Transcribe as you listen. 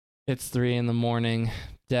It's 3 in the morning,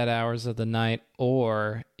 dead hours of the night,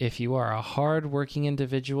 or if you are a hard-working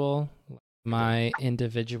individual, my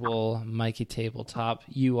individual Mikey Tabletop,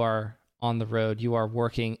 you are on the road, you are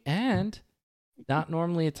working, and not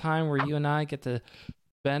normally a time where you and I get to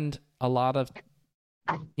spend a lot of,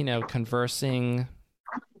 conversing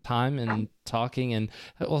time and talking. And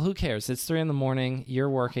well, who cares? It's 3 in the morning, you're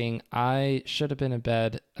working. I should have been in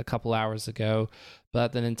bed a couple hours ago,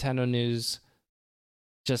 but the Nintendo news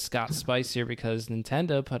just got spicier because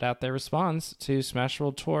Nintendo put out their response to Smash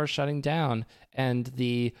World Tour shutting down, and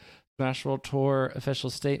the Smash World Tour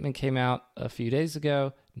official statement came out a few days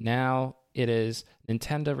ago. Now it is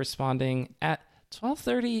Nintendo responding at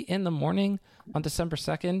 12:30 in the morning on December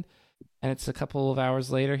 2nd, and it's a couple of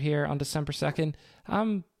hours later here on December 2nd.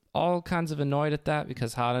 I'm all kinds of annoyed at that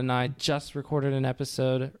because Hada and I just recorded an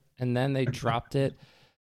episode and then they dropped it,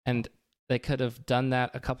 and they could have done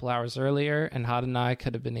that a couple hours earlier, and Hada and I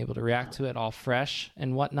could have been able to react to it all fresh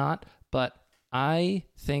and whatnot. But I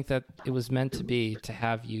think that it was meant to be to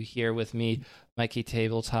have you here with me, Mikey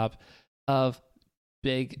Tabletop of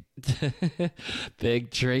Big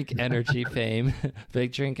Big Drink Energy fame,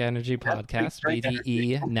 Big Drink Energy podcast,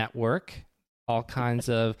 BDE Network, all kinds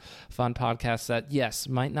of fun podcasts that, yes,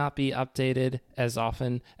 might not be updated as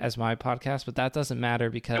often as my podcast, but that doesn't matter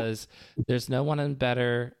because there's no one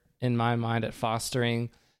better in my mind at fostering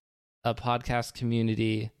a podcast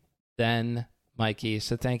community than Mikey.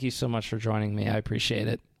 So thank you so much for joining me. I appreciate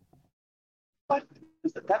it. But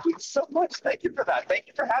that means so much. Thank you for that. Thank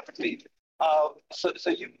you for having me. So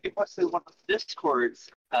you posted one of the Discords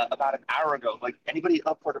about an hour ago. Like, anybody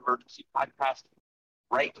up for an emergency podcast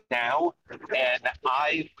right now? And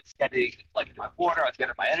I was getting like my water, I was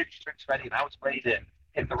getting my energy drinks ready, and I was ready to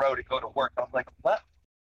hit the road and go to work. I was like, what?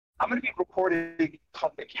 I'm going to be recording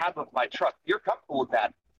from the cab of my truck. You're comfortable with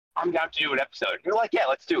that? I'm down to do an episode. You're like, yeah,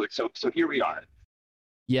 let's do it. So here we are.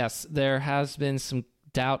 Yes, there has been some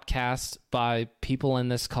doubt cast by people in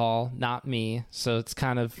this call, not me. So it's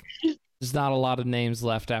kind of, there's not a lot of names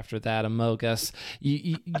left after that. Amogus.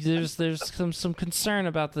 There's some concern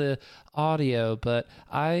about the audio, but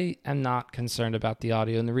I am not concerned about the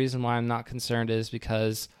audio. And the reason why I'm not concerned is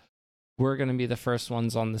because we're going to be the first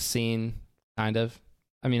ones on the scene, kind of.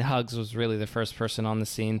 I mean, Hugs was really the first person on the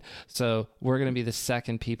scene, so we're going to be the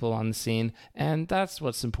second people on the scene, and that's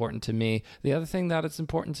what's important to me. The other thing that it's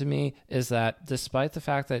important to me is that despite the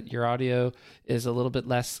fact that your audio is a little bit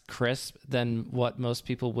less crisp than what most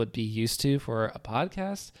people would be used to for a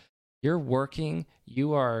podcast, you're working,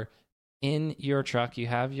 you are in your truck, you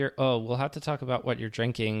have your, we'll have to talk about what you're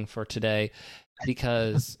drinking for today,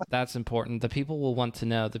 because that's important. The people will want to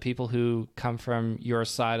know. The people who come from your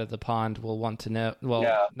side of the pond will want to know. Well,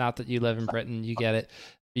 yeah. Not that you live in Britain, you get it.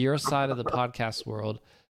 Your side of the podcast world,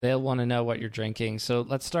 they'll want to know what you're drinking. So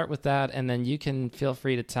let's start with that, and then you can feel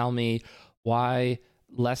free to tell me why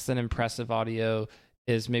less than impressive audio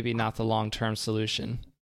is maybe not the long-term solution.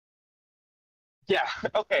 Yeah,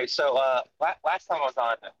 okay. So last time I was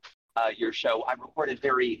on your show, I recorded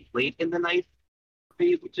very late in the night,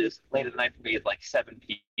 which is late at night for me, is like 7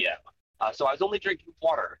 p.m. So I was only drinking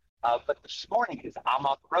water. But this morning, because I'm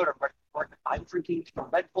on the road, I'm drinking the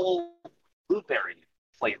Red Bull blueberry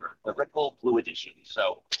flavor, the Red Bull Blue Edition.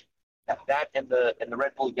 So that and the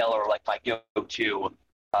Red Bull Yellow are like my go-to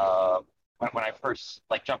when I first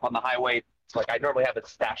like jump on the highway. So like I normally have a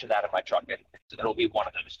stash of that in my truck, and it'll be one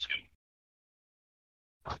of those two.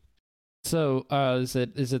 So is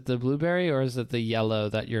it the blueberry or is it the yellow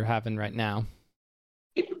that you're having right now?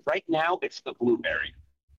 Right now, it's the blueberry.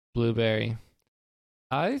 Blueberry.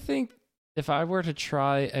 I think if I were to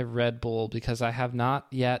try a Red Bull, because I have not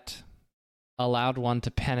yet allowed one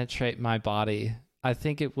to penetrate my body, I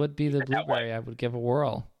think it would be the blueberry. I would give a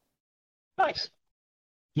whirl. Nice.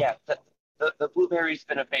 Yeah, the blueberry's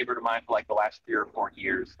been a favorite of mine for like the last 3 or 4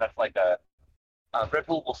 years. That's like a Red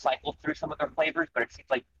Bull will cycle through some of their flavors, but it seems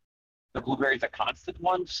like the blueberry's a constant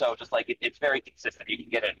one. So just like it's very consistent. You can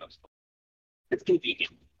get it in most. It's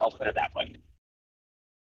convenient. I'll put it that way.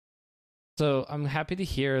 So I'm happy to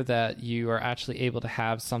hear that you are actually able to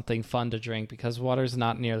have something fun to drink, because water's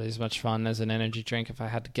not nearly as much fun as an energy drink, if I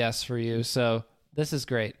had to guess for you. So this is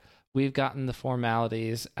great. We've gotten the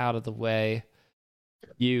formalities out of the way.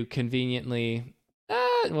 You conveniently,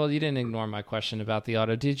 you didn't ignore my question about the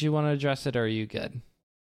auto. Did you want to address it, or are you good?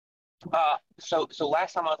 So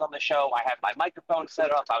last time I was on the show, I had my microphone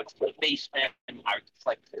set up. I was in the basement. I was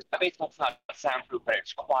like, my basement's not soundproof, but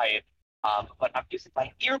it's quiet. But I'm using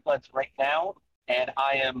my earbuds right now, and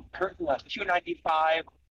I am currently on 295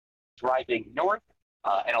 driving north,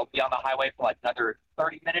 and I'll be on the highway for like another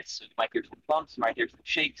 30 minutes. So you might hear some bumps, you might hear some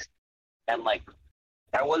shakes, and like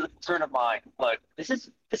That was a concern of mine, but this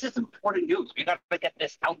is important news. We got to get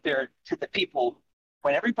this out there to the people.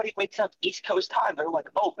 When everybody wakes up East Coast time, they're like,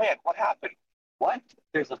 "Oh man, what happened? What?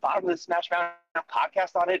 There's a Bottom of the Smash Mouth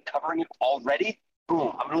podcast on it, covering it already.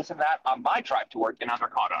 Boom! I'm gonna listen to that on my drive to work, and now they're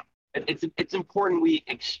caught up. It's important we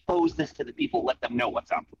expose this to the people, let them know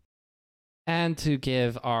what's up. And to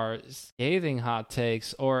give our scathing hot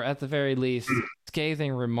takes, or at the very least,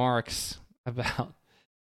 scathing remarks about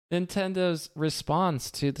Nintendo's response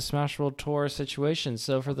to the Smash World Tour situation.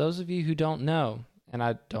 So for those of you who don't know, and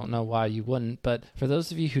I don't know why you wouldn't, but for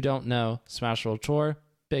those of you who don't know, Smash World Tour,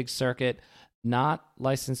 big circuit, not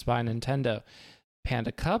licensed by Nintendo.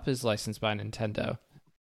 Panda Cup is licensed by Nintendo.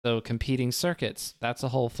 So competing circuits, that's a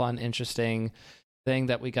whole fun, interesting thing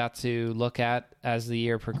that we got to look at as the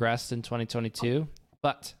year progressed in 2022.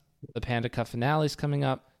 But the Panda Cup finale is coming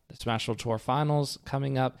up. The Smash World Tour finals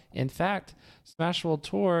coming up. In fact, Smash World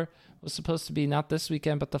Tour was supposed to be not this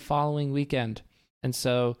weekend, but the following weekend. And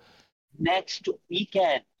so next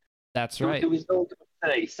weekend. That's right. It was going to be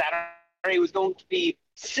today. Saturday was going to be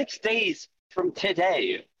 6 days from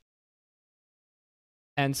today.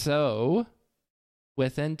 And so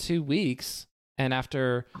within 2 weeks, and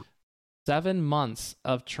after 7 months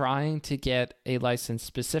of trying to get a license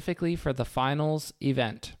specifically for the finals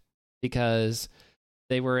event, because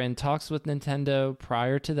they were in talks with Nintendo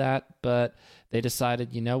prior to that, but they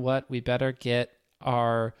decided, you know what, we better get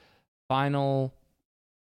our final,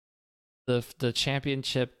 the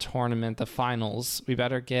championship tournament, the finals, we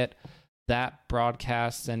better get that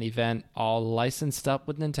broadcast and event all licensed up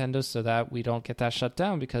with Nintendo so that we don't get that shut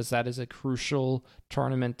down, because that is a crucial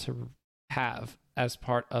tournament to have as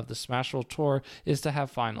part of the Smash World Tour, is to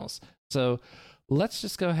have finals. So let's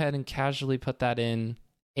just go ahead and casually put that in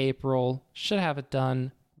April. Should have it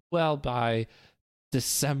done well by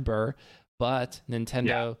December, but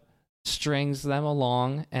Nintendo strings them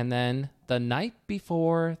along, and then the night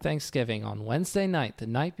before Thanksgiving, on Wednesday night, the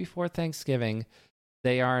night before Thanksgiving,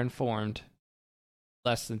 they are informed,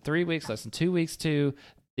 less than 3 weeks, less than 2 weeks to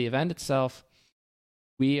the event itself,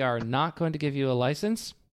 we are not going to give you a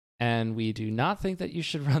license, and we do not think that you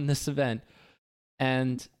should run this event.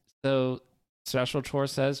 And so Smash World Tour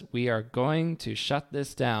says, we are going to shut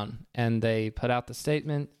this down. And they put out the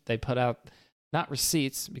statement. They put out, not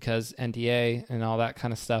receipts, because NDA and all that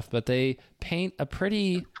kind of stuff, but they paint a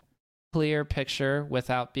pretty clear picture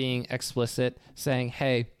without being explicit, saying,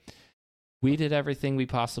 hey, we did everything we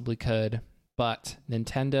possibly could, but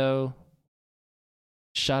Nintendo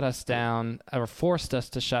shut us down, or forced us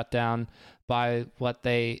to shut down, by what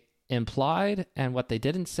they implied and what they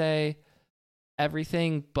didn't say.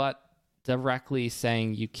 Everything but directly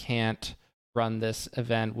saying you can't run this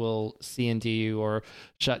event, will C&D you or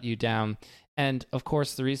shut you down. And of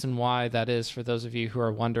course, the reason why that is, for those of you who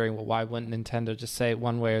are wondering, well, why wouldn't Nintendo just say it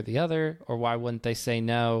one way or the other? Or why wouldn't they say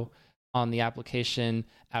no on the application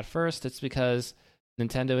at first? It's because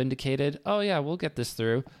Nintendo indicated, oh yeah, we'll get this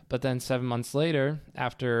through. But then 7 months later,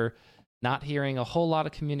 after not hearing a whole lot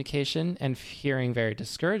of communication and hearing very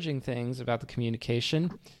discouraging things about the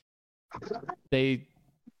communication, they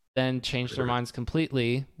then changed their minds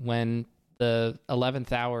completely when the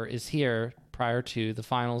 11th hour is here prior to the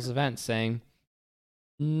finals event, saying,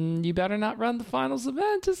 you better not run the finals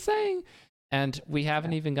event, just saying. And we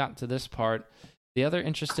haven't even gotten to this part. The other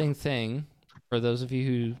interesting thing, for those of you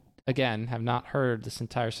who, again, have not heard this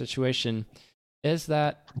entire situation, is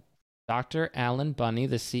that Dr. Alan Bunny,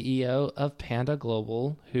 the CEO of Panda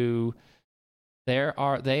Global, who they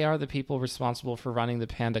are the people responsible for running the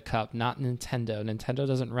Panda Cup, not Nintendo. Nintendo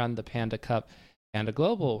doesn't run the Panda Cup. Panda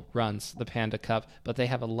Global runs the Panda Cup, but they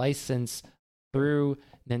have a license through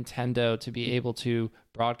Nintendo to be able to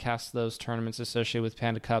broadcast those tournaments associated with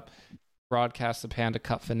Panda Cup, broadcast the Panda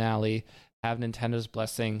Cup finale, have Nintendo's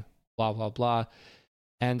blessing, blah, blah, blah.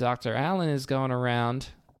 And Dr. Allen is going around,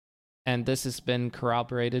 and this has been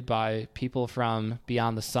corroborated by people from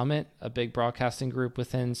Beyond the Summit, a big broadcasting group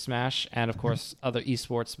within Smash, and of course other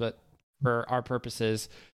esports, but for our purposes,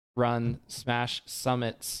 run Smash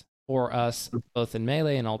Summits for us, both in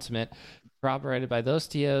Melee and Ultimate. Corroborated by those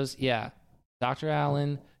TOs, yeah, Dr.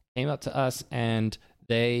 Allen came up to us and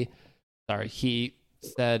he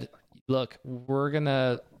said, look, we're going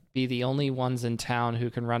to be the only ones in town who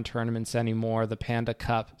can run tournaments anymore, the Panda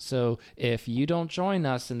Cup. So if you don't join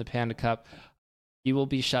us in the Panda Cup, you will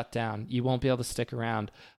be shut down. You won't be able to stick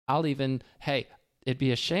around. It'd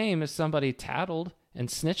be a shame if somebody tattled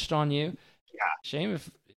and snitched on you. Yeah. Shame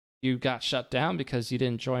if you got shut down because you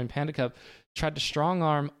didn't join Panda Cup. Tried to strong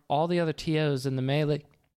arm all the other TOs in the Melee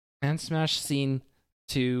and Smash scene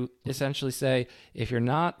to essentially say, if you're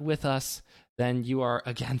not with us, then you are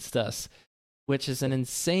against us. which is an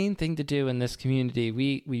insane thing to do in this community.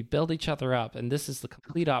 We build each other up, and this is the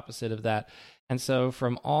complete opposite of that. And so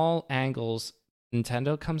from all angles,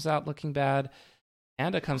 Nintendo comes out looking bad,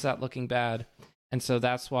 and it comes out looking bad. And so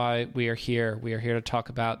that's why we are here. We are here to talk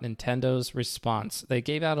about Nintendo's response. They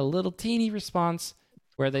gave out a little teeny response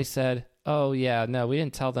where they said, oh yeah, no, we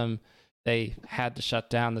didn't tell them they had to shut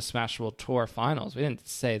down the Smash World Tour finals. We didn't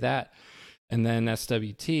say that. And then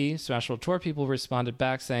SWT, Smash World Tour people responded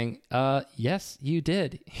back saying, yes, you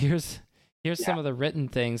did. Here's some of the written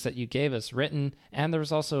things that you gave us, written, and there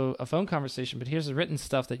was also a phone conversation, but here's the written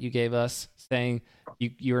stuff that you gave us saying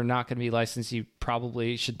you're not going to be licensed. You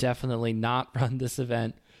probably should definitely not run this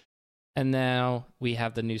event. And now we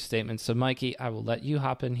have the new statement. So Mikey, I will let you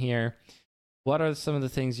hop in here. What are some of the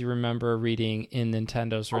things you remember reading in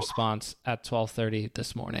Nintendo's response at 12:30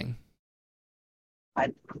 this morning?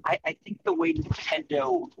 I think the way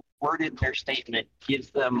Nintendo worded their statement gives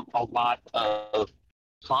them a lot of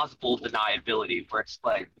plausible deniability, where it's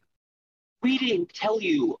like, we didn't tell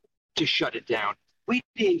you to shut it down. We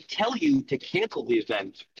didn't tell you to cancel the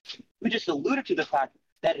event. We just alluded to the fact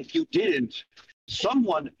that if you didn't,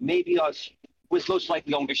 someone, maybe us, was most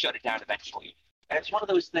likely going to shut it down eventually. And it's one of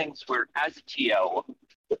those things where, as a TO,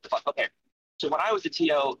 okay, so when I was a TO,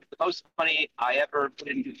 the most money I ever put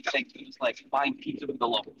into things was like buying pizza with the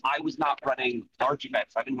local. I was not running large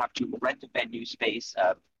events. I didn't have to rent a venue space.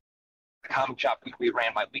 The comic shop we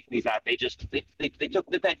ran my weeklies at, they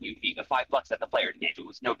took the venue fee, the $5 that the player gave. It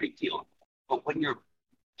was no big deal. But when you're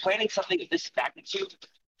planning something of this magnitude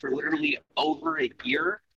for literally over a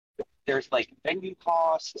year, there's like venue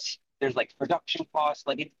costs, there's like production costs.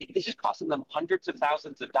 Like it's just costing them hundreds of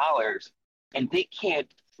thousands of dollars, and they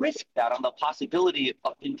can't risk that on the possibility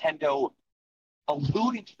of Nintendo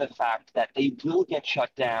alluding to the fact that they will get shut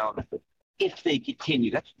down if they continue.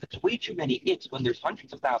 That's way too many ifs when there's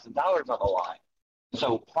hundreds of thousands of dollars on the line.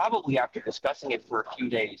 So probably after discussing it for a few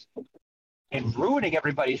days and ruining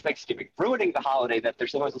everybody's Thanksgiving, ruining the holiday that they're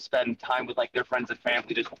supposed to spend time with like their friends and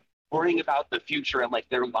family, just worrying about the future and like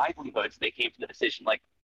their livelihoods, they came to the decision like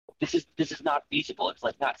this is not feasible. It's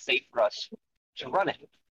like not safe for us to run it.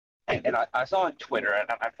 And I saw on Twitter, and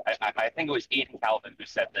I think it was Aiden Calvin who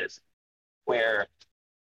said this, where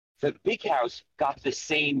the Big House got the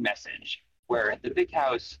same message, where the Big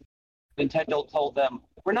House, Nintendo told them,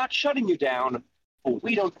 we're not shutting you down, but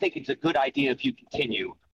we don't think it's a good idea if you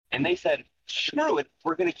continue. And they said, screw it,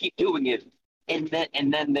 we're going to keep doing it. And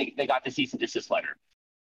then they got the cease and desist letter.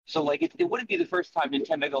 So like it wouldn't be the first time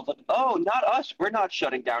Nintendo goes, oh, not us, we're not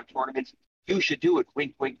shutting down tournaments. You should do it,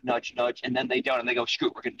 wink, wink, nudge, nudge, and then they don't, and they go, screw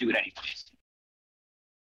it, we're going to do it anyways.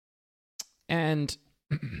 And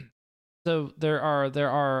so there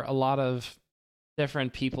are a lot of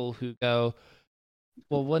different people who go,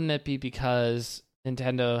 well, wouldn't it be because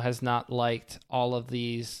Nintendo has not liked all of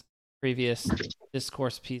these previous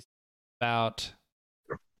discourse pieces about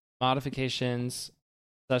modifications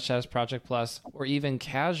such as Project Plus, or even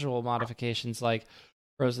casual modifications like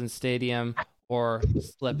Frozen Stadium or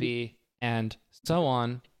Slippy and so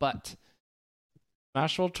on, but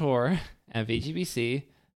Smash World Tour and VGBC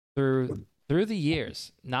through the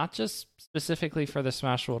years, not just specifically for the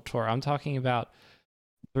Smash World Tour, I'm talking about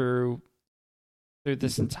through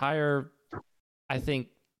this entire, I think,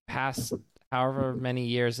 past however many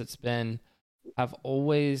years it's been, have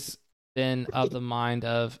always been of the mind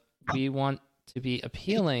of we want to be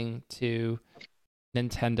appealing to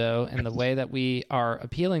Nintendo, and the way that we are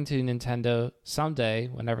appealing to Nintendo someday,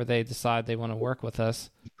 whenever they decide they want to work with us,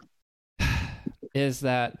 is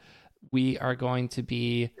that we are going to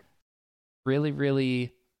be really,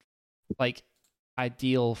 really like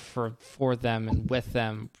ideal for them and with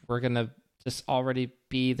them. We're going to just already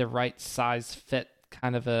be the right size fit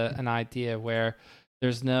kind of an idea where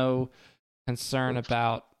there's no concern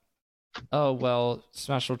about, oh, well,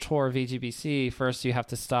 Smash World Tour, VGBC, first you have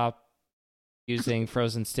to stop using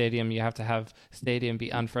Frozen Stadium, you have to have Stadium be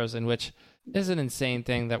unfrozen, which is an insane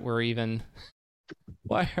thing that we're even...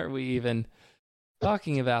 Why are we even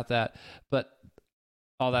talking about that? But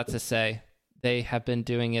all that to say, they have been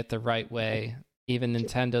doing it the right way. Even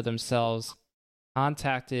Nintendo themselves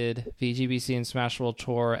contacted VGBC and Smash World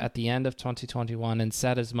Tour at the end of 2021 and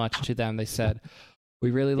said as much to them. They said,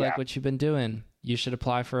 we really like what you've been doing. You should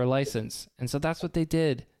apply for a license. And so that's what they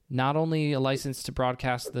did. Not only a license to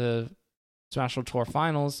broadcast the Smash World Tour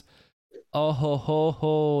finals. Oh ho ho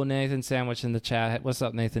ho! Nathan Sandwich in the chat. What's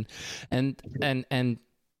up, Nathan? And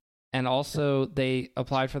also they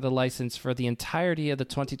applied for the license for the entirety of the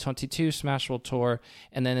 2022 Smash World Tour,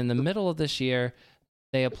 and then in the middle of this year,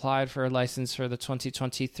 they applied for a license for the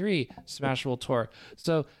 2023 Smash World Tour.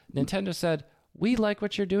 So Nintendo said, we like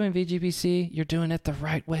what you're doing, VGBC. You're doing it the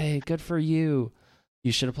right way. Good for you.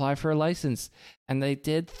 You should apply for a license. And they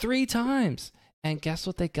did 3 times. And guess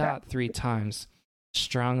what they got 3 times?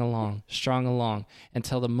 Strung along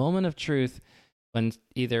until the moment of truth when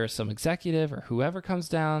either some executive or whoever comes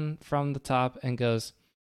down from the top and goes,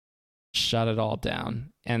 shut it all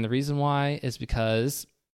down. And the reason why is because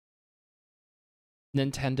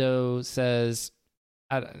Nintendo says,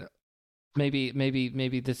 I don't know, maybe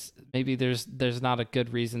there's not a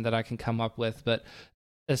good reason that I can come up with, but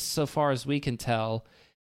so far as we can tell,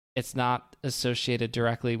 it's not associated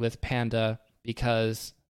directly with Panda,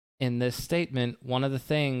 because in this statement, one of the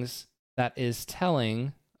things that is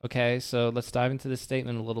telling, okay, so let's dive into this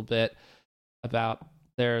statement a little bit about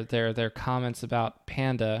their comments about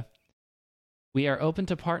Panda. We are open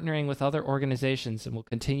to partnering with other organizations and will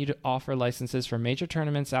continue to offer licenses for major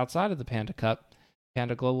tournaments outside of the Panda Cup.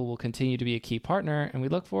 Panda Global will continue to be a key partner, and we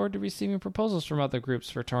look forward to receiving proposals from other groups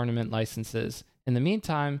for tournament licenses. In the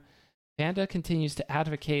meantime, Panda continues to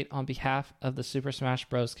advocate on behalf of the Super Smash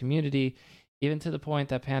Bros. Community, even to the point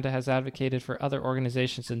that Panda has advocated for other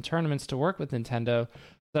organizations and tournaments to work with Nintendo,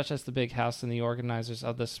 such as the Big House and the organizers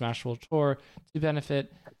of the Smash World Tour, to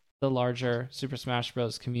benefit the larger Super Smash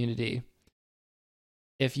Bros. Community.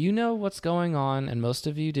 If you know what's going on, and most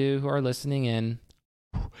of you do who are listening in,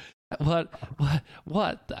 what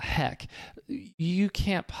the heck? You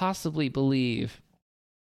can't possibly believe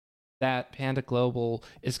that Panda Global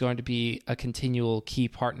is going to be a continual key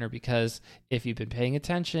partner, because if you've been paying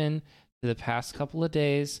attention to the past couple of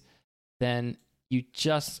days, then you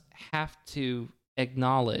just have to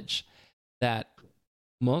acknowledge that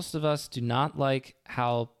most of us do not like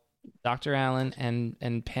how Dr. Allen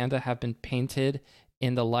and Panda have been painted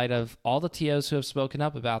in the light of all the TOs who have spoken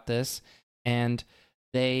up about this. And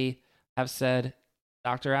they have said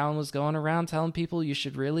Dr. Allen was going around telling people you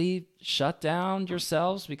should really shut down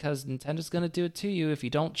yourselves because Nintendo's going to do it to you if you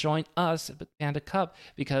don't join us at the Panda Cup,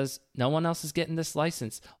 because no one else is getting this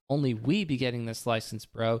license. Only we be getting this license,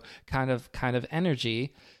 bro. Kind of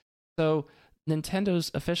energy. So Nintendo's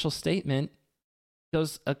official statement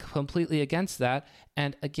goes completely against that.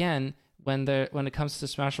 And again, when it comes to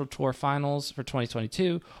Smash World Tour Finals for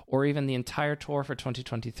 2022, or even the entire tour for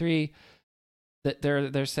 2023, that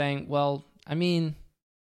they're saying, well, I mean,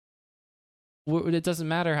 it doesn't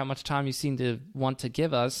matter how much time you seem to want to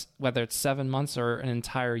give us, whether it's 7 months or an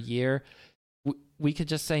entire year. We could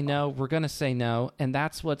just say no. We're going to say no, and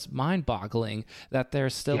that's what's mind-boggling. That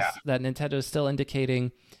that Nintendo is still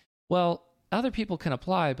indicating, well, other people can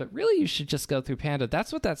apply, but really you should just go through Panda.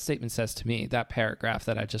 That's what that statement says to me. That paragraph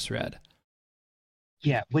that I just read.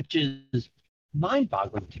 Yeah, which is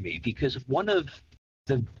mind-boggling to me, because one of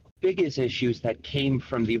the biggest issues that came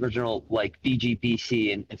from the original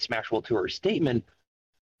VGBC and Smash World Tour statement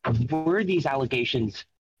were these allegations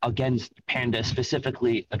against Panda,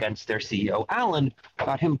 specifically against their CEO Allen,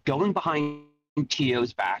 about him going behind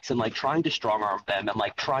TO's backs and trying to strong arm them and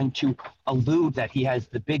trying to allude that he has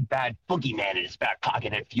the big bad boogeyman in his back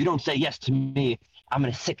pocket. If you don't say yes to me, I'm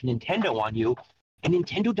going to sick Nintendo on you. And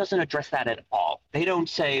Nintendo doesn't address that at all. They don't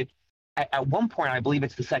say, at one point, I believe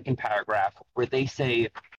it's the second paragraph, where they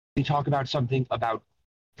talk about something about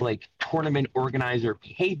tournament organizer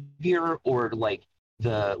behavior, or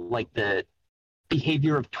the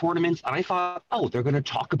behavior of tournaments. And I thought, oh, they're going to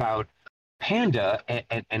talk about Panda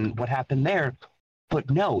and what happened there.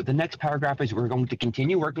 But no, the next paragraph is, we're going to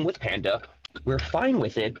continue working with Panda. We're fine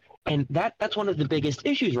with it. And that's one of the biggest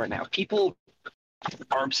issues right now. People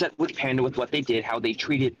are upset with Panda, with what they did, how they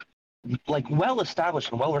treated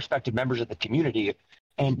well-established and well-respected members of the community.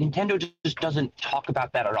 And Nintendo just doesn't talk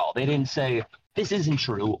about that at all. They didn't say, this isn't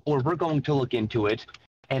true, or we're going to look into it.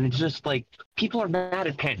 And it's just people are mad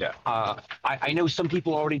at Panda. I know some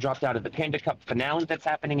people already dropped out of the Panda Cup finale that's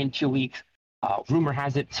happening in 2 weeks. Rumor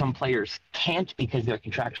has it some players can't because they're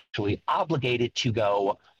contractually obligated to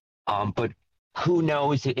go. But who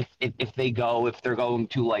knows if they go, if they're going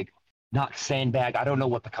to not sandbag. I don't know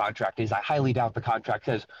what the contract is. I highly doubt the contract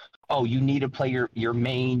says, oh, you need to play your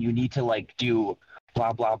main, you need to do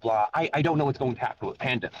blah, blah, blah. I don't know what's going to happen with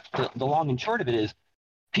Panda. The long and short of it is,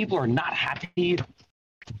 people are not happy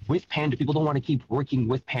with Panda. People don't want to keep working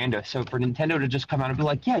with Panda. So for Nintendo to just come out and be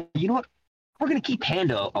like, yeah, you know what? We're going to keep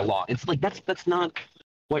Panda along. It's that's not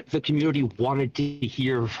what the community wanted to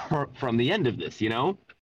hear from the end of this,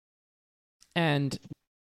 And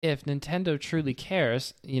if Nintendo truly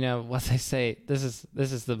cares, what they say, this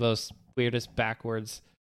is the most weirdest backwards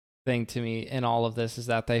thing to me in all of this, is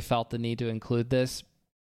that they felt the need to include this.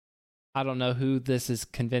 I don't know who this is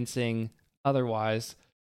convincing otherwise,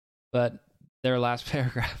 but their last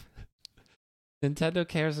paragraph Nintendo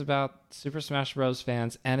cares about Super Smash Bros.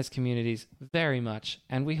 Fans and its communities very much,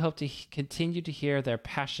 and we hope to continue to hear their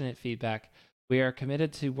passionate feedback. We are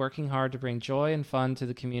committed to working hard to bring joy and fun to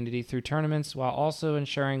the community through tournaments while also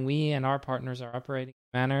ensuring we and our partners are operating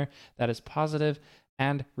in a manner that is positive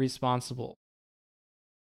and responsible.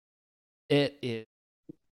 It is,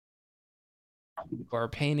 or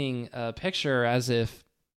painting a picture as if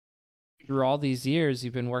through all these years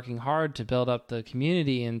you've been working hard to build up the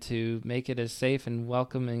community and to make it as safe and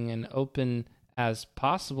welcoming and open as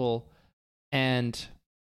possible, and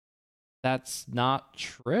that's not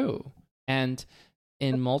true. And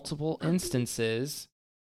in multiple instances,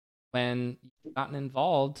 when you've gotten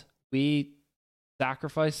involved, we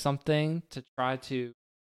sacrifice something to try to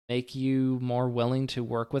make you more willing to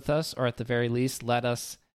work with us, or at the very least, let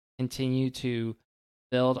us continue to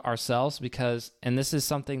build ourselves. Because, and this is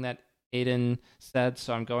something that Aiden said,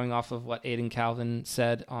 so I'm going off of what Aiden Calvin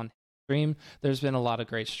said on stream. There's been a lot of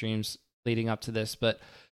great streams leading up to this, but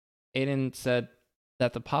Aiden said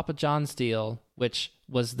that the Papa John's deal, which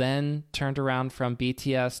was then turned around from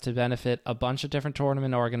BTS to benefit a bunch of different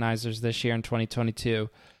tournament organizers this year in 2022.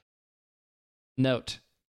 Note,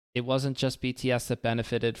 it wasn't just BTS that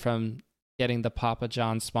benefited from getting the Papa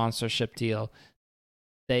John's sponsorship deal.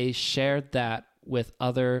 They shared that with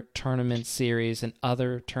other tournament series and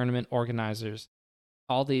other tournament organizers.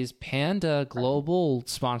 All these Panda global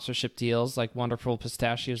sponsorship deals like Wonderful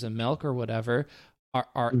Pistachios and Milk or whatever,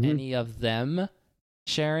 are any of them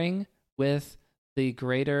sharing with the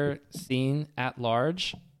greater scene at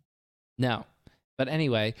large? No. But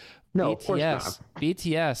anyway, no, of course not.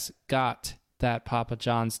 BTS got that Papa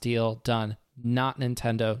John's deal done, not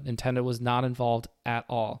Nintendo. Nintendo was not involved at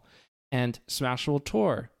all. And Smash World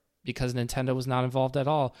Tour, because Nintendo was not involved at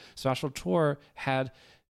all, Smash World Tour had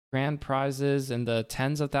grand prizes in the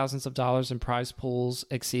tens of thousands of dollars in prize pools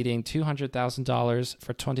exceeding $200,000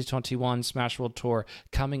 for 2021 Smash World Tour,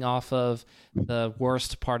 coming off of the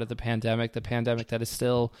worst part of the pandemic that is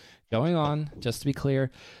still going on, just to be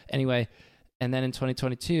clear. Anyway, and then in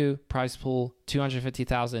 2022, prize pool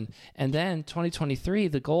 $250,000. And then 2023,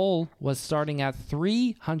 the goal was starting at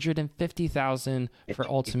 $350,000 for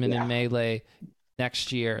Ultimate and Melee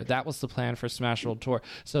next year. That was the plan for Smash World Tour.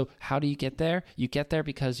 So how do you get there? You get there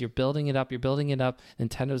because you're building it up.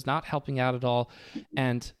 Nintendo's not helping out at all.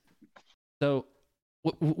 And so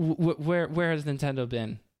where has Nintendo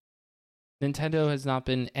been? Nintendo has not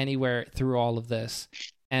been anywhere through all of this.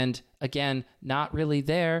 And again, not really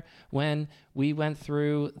there when we went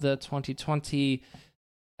through the 2020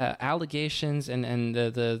 allegations and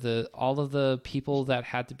the all of the people that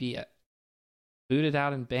had to be booted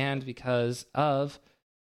out and banned because of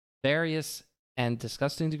various and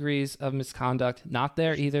disgusting degrees of misconduct. Not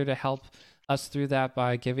there either to help us through that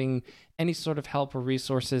by giving any sort of help or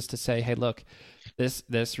resources to say, hey, look,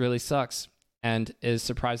 this really sucks, and is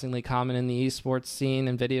surprisingly common in the esports scene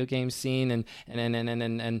and video game scene and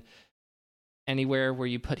anywhere where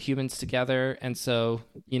you put humans together. And so,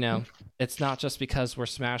 it's not just because we're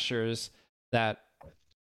smashers that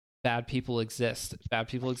bad people exist. Bad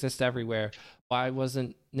people exist everywhere. Why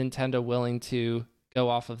wasn't Nintendo willing to go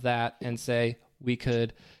off of that and say, we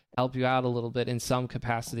could help you out a little bit in some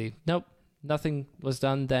capacity? Nope. Nothing was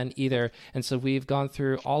done then either. And so we've gone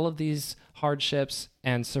through all of these hardships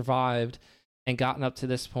and survived and gotten up to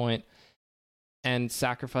this point and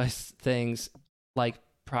sacrificed things like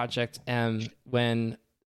Project M when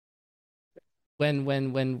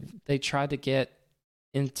they tried to get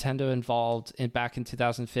Nintendo involved back in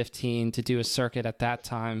 2015 to do a circuit at that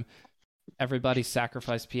time. Everybody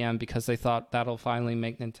sacrificed PM because they thought that'll finally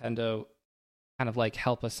make Nintendo kind of like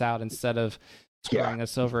help us out instead of screwing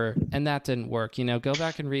us over, and that didn't work. Go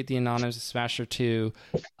back and read the Anonymous Smasher 2.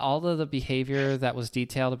 All of the behavior that was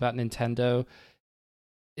detailed about Nintendo,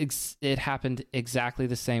 it happened exactly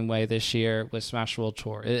the same way this year with Smash World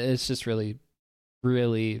Tour. It's just really,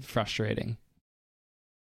 really frustrating.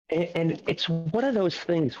 And it's one of those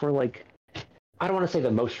things where, like, I don't want to say the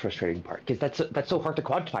most frustrating part, because that's so hard to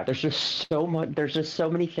quantify. There's just so much. There's just so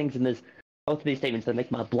many things in both of these statements that make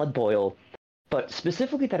my blood boil. But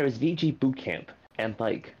specifically that it was VG Boot Camp, and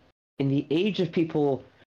like in the age of people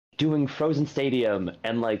doing Frozen Stadium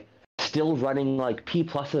and like still running like P+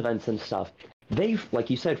 events and stuff, they've, like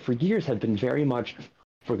you said, for years have been very much,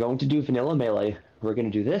 we're going to do Vanilla Melee, we're going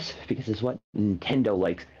to do this because it's what Nintendo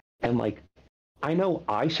likes. And like, I know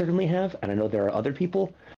I certainly have, and I know there are other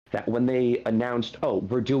people that when they announced, oh,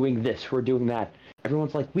 we're doing this, we're doing that,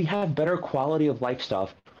 everyone's like, we have better quality of life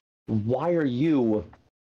stuff. Why are you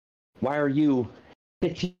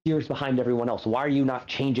 6 years behind everyone else? Why are you not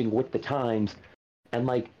changing with the times? And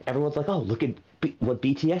like everyone's like, oh, look at what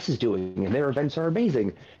BTS is doing, and their events are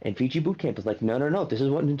amazing. And VG Bootcamp is like, no, no, no, this is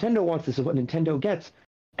what Nintendo wants. This is what Nintendo gets.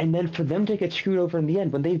 And then for them to get screwed over in the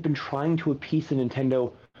end when they've been trying to appease the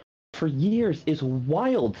Nintendo for years is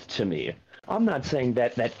wild to me. I'm not saying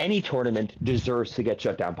that any tournament deserves to get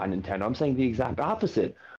shut down by Nintendo. I'm saying the exact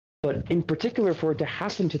opposite. But in particular, for it to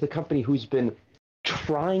happen to the company who's been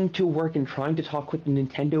trying to work and trying to talk with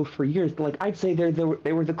Nintendo for years, like I'd say they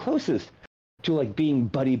were the closest to like being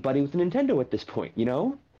buddy with Nintendo at this point, you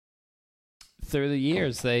know? Through the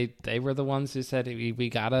years, they were the ones who said we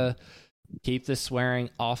gotta keep the swearing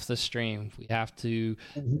off the stream. We have to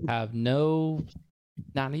have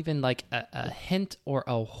not even like a hint or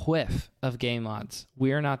a whiff of game mods.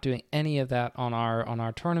 We are not doing any of that on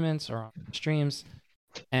our tournaments or on streams.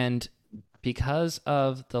 And because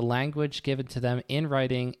of the language given to them in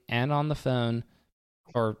writing and on the phone,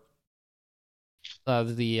 or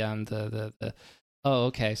oh,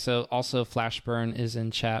 okay. So also Flashburn is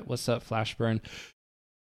in chat. What's up, Flashburn?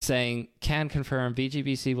 Saying, can confirm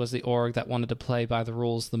VGBC was the org that wanted to play by the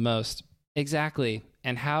rules the most. Exactly.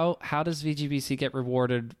 And how does VGBC get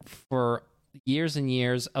rewarded for years and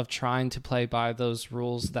years of trying to play by those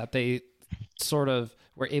rules that they sort of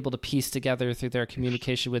were able to piece together through their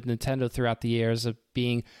communication with Nintendo throughout the years of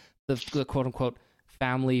being the quote unquote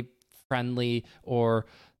family friendly or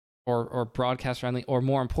broadcast friendly, or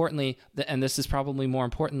more importantly, and this is probably more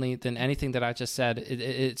importantly than anything that I just said,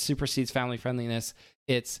 it supersedes family friendliness.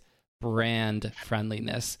 It's brand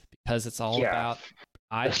friendliness, because it's all about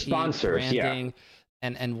IP, sponsors, branding,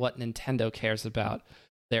 and what Nintendo cares about.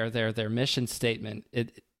 Their mission statement.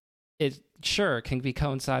 It sure can be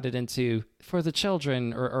coincided into for the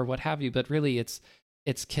children or what have you, but really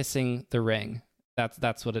it's kissing the ring.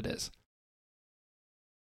 That's what it is.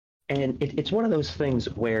 And it's one of those things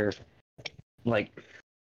where, like,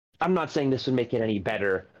 I'm not saying this would make it any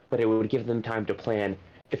better, but it would give them time to plan.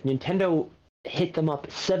 If Nintendo hit them up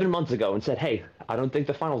 7 months ago and said, hey, I don't think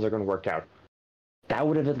the finals are going to work out, that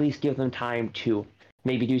would have at least given them time to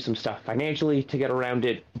maybe do some stuff financially to get around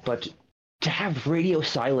it. But to have radio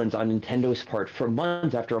silence on Nintendo's part for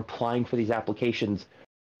months after applying for these applications,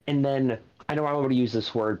 and then, I know I don't want to use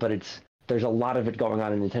this word, but there's a lot of it going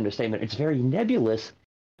on in Nintendo's statement. It's very nebulous,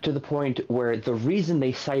 to the point where the reason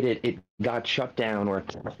they cited it got shut down,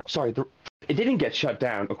 it didn't get shut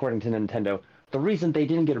down, according to Nintendo. The reason they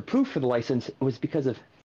didn't get approved for the license was because of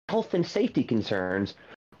health and safety concerns,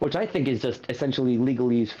 which I think is just essentially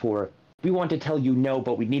legalese for, we want to tell you no,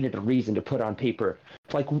 but we needed a reason to put on paper.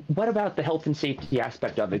 Like, what about the health and safety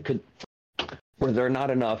aspect of it? Were there not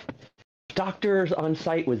enough doctors on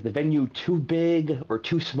site? Was the venue too big or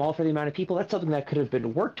too small for the amount of people? That's something that could have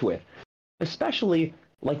been worked with, especially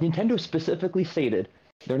like Nintendo specifically stated,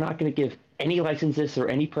 they're not going to give any licenses or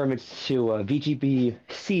any permits to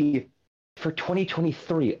VGBC for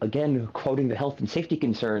 2023. Again, quoting the health and safety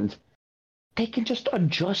concerns, they can just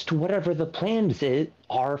adjust whatever the plans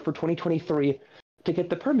are for 2023 to get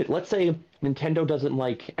the permit. Let's say Nintendo doesn't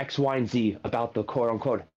like X, Y, and Z about the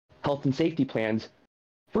quote-unquote health and safety plans.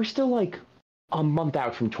 We're still like a month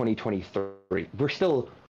out from 2023. We're still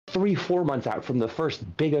 3-4 months out from the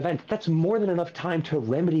first big event. That's more than enough time to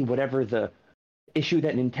remedy whatever the issue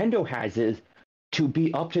that Nintendo has is, to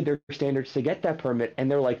be up to their standards to get that permit.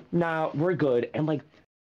 And they're like, nah, we're good. And like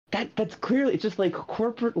that's clearly, it's just like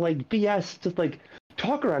corporate like BS, just like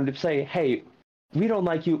talk around to say, hey, we don't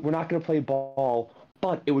like you, we're not going to play ball,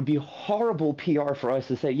 but it would be horrible PR for us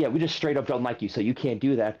to say, yeah, we just straight up don't like you, so you can't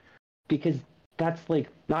do that, because that's like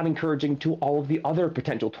not encouraging to all of the other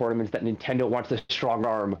potential tournaments that Nintendo wants to strong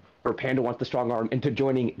arm, or Panda wants to strong arm into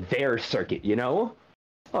joining their circuit, you know?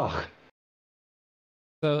 Ugh.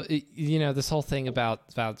 So, you know, this whole thing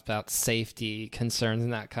about safety concerns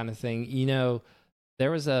and that kind of thing, you know,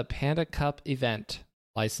 there was a Panda Cup event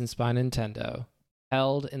licensed by Nintendo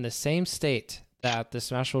held in the same state that the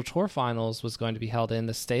Smash Bros. Tour Finals was going to be held in,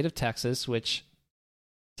 the state of Texas, which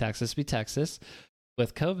Texas be Texas,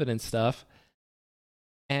 with COVID and stuff.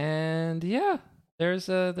 And yeah, there's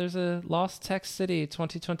a Lost Tech City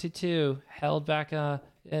 2022 held back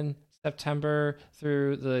in September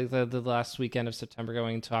through the last weekend of September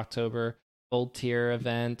going into October. Gold tier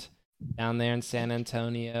event down there in San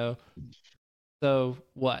Antonio. So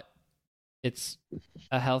what? It's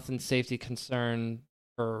a health and safety concern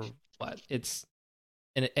for what? It's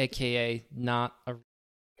an AKA not a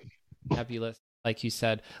nebulous, like you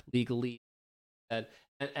said, legally said.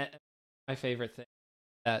 And my favorite thing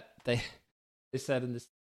that they said in this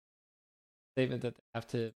statement that they have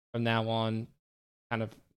to from now on kind of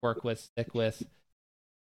stick with.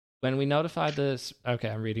 When we notified this, okay,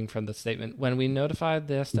 I'm reading from the statement. When we notified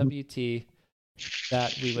the SWT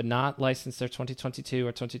that we would not license their 2022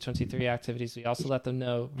 or 2023 activities. We also let them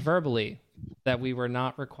know verbally that we were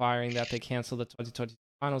not requiring that they cancel the 2022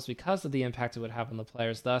 finals because of the impact it would have on the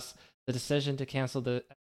players. Thus, the decision to cancel the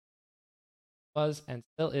was and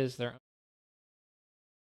still is their own.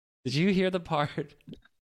 Did you hear the part? Did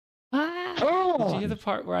you hear the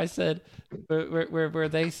part where I said, where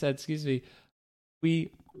they said, excuse me,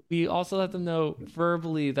 we also let them know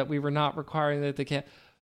verbally that we were not requiring that they can't.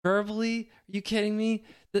 Verbally? Are you kidding me?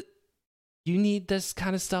 That you need this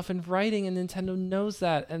kind of stuff in writing, and Nintendo knows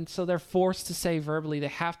that, and so they're forced to say verbally. They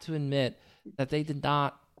have to admit that they did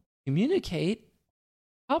not communicate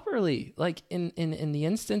properly. Like in the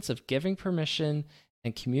instance of giving permission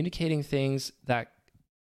and communicating things that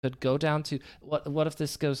could go down to what if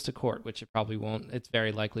this goes to court, which it probably won't. It's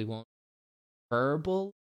very likely won't. Verbal.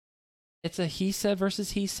 It's a he said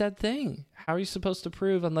versus he said thing. How are you supposed to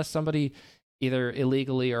prove unless somebody either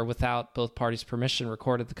illegally or without both parties' permission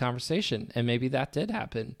recorded the conversation? And maybe that did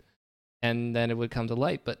happen, and then it would come to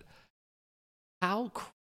light. But how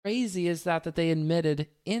crazy is that they admitted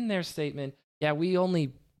in their statement, yeah, we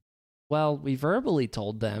verbally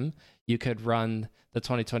told them you could run the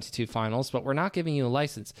 2022 finals, but we're not giving you a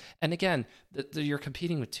license. And again, you're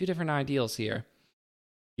competing with two different ideals here.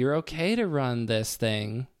 You're okay to run this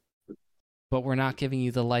thing, but we're not giving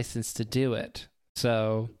you the license to do it.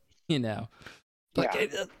 So,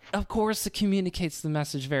 of course it communicates the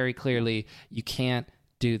message very clearly. You can't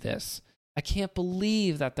do this. I can't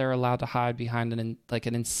believe that they're allowed to hide behind an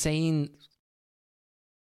insane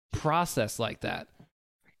process like that.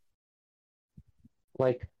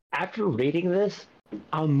 Like, after reading this,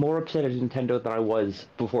 I'm more upset at Nintendo than I was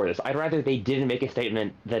before this. I'd rather they didn't make a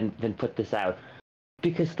statement than put this out.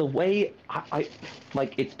 Because the way I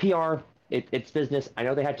like, it's PR, it's business. I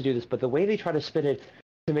know they had to do this, but the way they try to spin it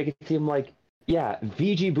to make it seem like, yeah,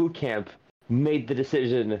 VG Bootcamp made the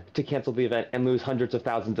decision to cancel the event and lose hundreds of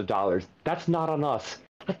thousands of dollars. That's not on us.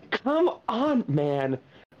 Like, come on, man.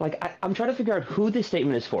 Like, I'm trying to figure out who this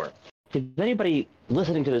statement is for. If anybody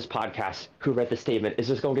listening to this podcast who read the statement is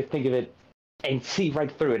just going to think of it and see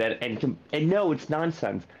right through it and know it's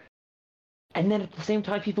nonsense. And then at the same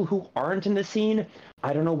time, people who aren't in the scene,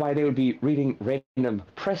 I don't know why they would be reading random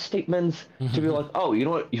press statements to be like, oh, you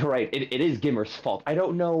know what? You're right. It is Gimmer's fault. I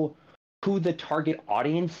don't know who the target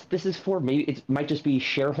audience this is for. Maybe it might just be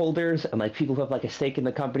shareholders and like people who have like a stake in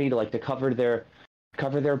the company to cover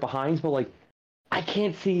their behinds. But like, I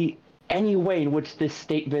can't see any way in which this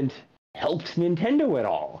statement helped Nintendo at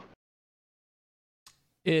all.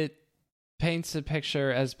 It paints a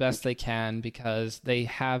picture as best they can because they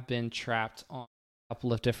have been trapped on a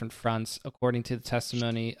couple of different fronts, according to the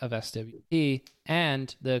testimony of SWT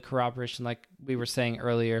and the corroboration, like we were saying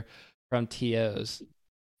earlier, from TOs.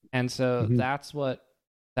 And so that's what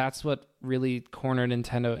really cornered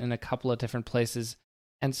Nintendo in a couple of different places.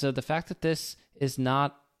 And so the fact that this is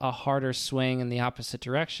not a harder swing in the opposite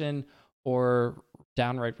direction or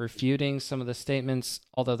downright refuting some of the statements,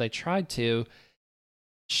 although they tried to,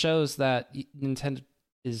 shows that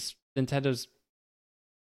Nintendo's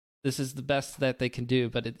this is the best that they can do.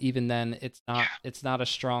 But even then, it's not a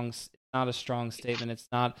strong statement. It's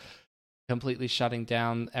not completely shutting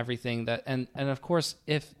down everything that and of course,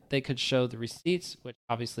 if they could show the receipts, which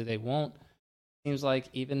obviously they won't, seems like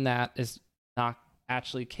even that is not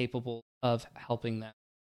actually capable of helping them.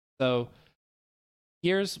 So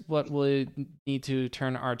here's what we need to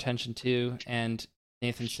turn our attention to, and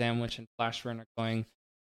Nathan Sandwich and Flashburn are going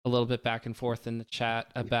a little bit back and forth in the chat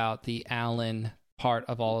about the Alan part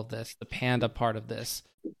of all of this, the Panda part of this.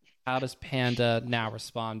 How does Panda now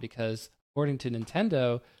respond? Because according to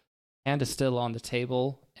Nintendo, Panda's still on the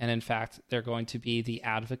table, and in fact, they're going to be the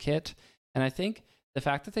advocate. And I think the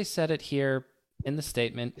fact that they said it here in the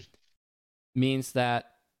statement means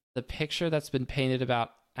that the picture that's been painted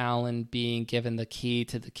about Alan being given the key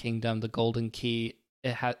to the kingdom, the golden key,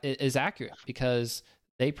 it is accurate, because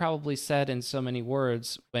they probably said in so many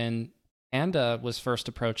words when Panda was first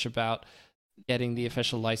approached about getting the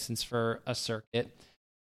official license for a circuit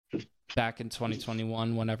back in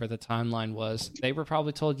 2021, whenever the timeline was, they were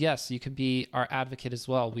probably told, yes, you could be our advocate as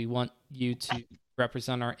well. We want you to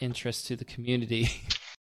represent our interests to the community.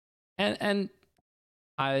 and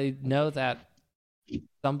I know that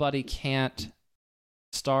somebody can't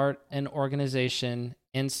start an organization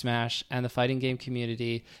in Smash and the fighting game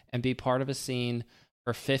community and be part of a scene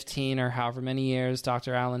for 15 or however many years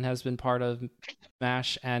Dr. Allen has been part of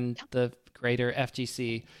Smash and the greater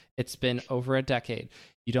FGC. It's been over a decade.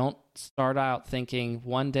 You don't start out thinking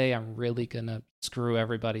one day I'm really gonna screw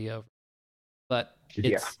everybody over. But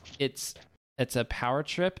it's a power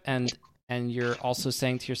trip, and and you're also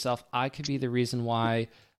saying to yourself, I could be the reason why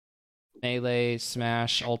Melee,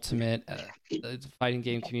 Smash, Ultimate, fighting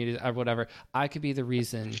game community, or whatever, I could be the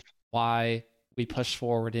reason why we push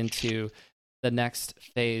forward into the next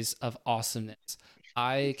phase of awesomeness.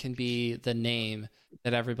 I can be the name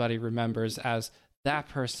that everybody remembers as that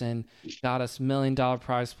person got us $1 million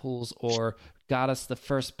prize pools or got us the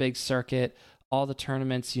first big circuit, all the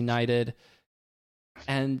tournaments united.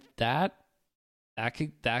 And that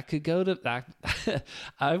could go to that.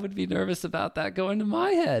 I would be nervous about that going to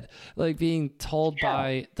my head, like being told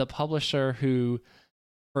by the publisher who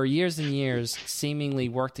for years and years seemingly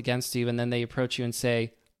worked against you, and then they approach you and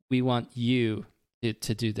say, we want you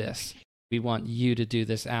to do this. We want you to do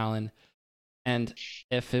this, Alan. And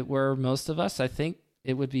if it were most of us, I think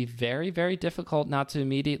it would be very, very difficult not to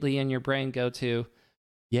immediately in your brain go to,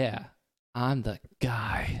 yeah, I'm the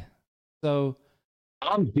guy. So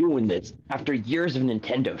I'm doing this after years of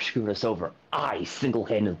Nintendo screwing us over. I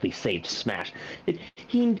single-handedly saved Smash.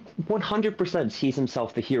 He 100% sees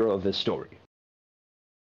himself the hero of this story.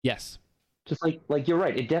 Yes. Just like you're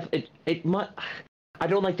right. It might. I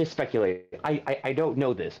don't like to speculate. I don't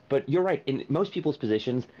know this, but you're right. In most people's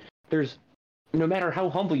positions, there's, no matter how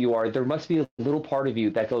humble you are, there must be a little part of you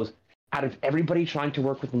that goes, out of everybody trying to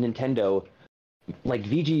work with Nintendo, like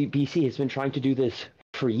VGBC has been trying to do this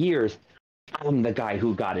for years. I'm the guy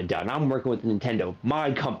who got it done. I'm working with Nintendo.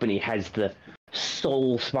 My company has the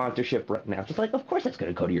sole sponsorship right now. Just like, of course that's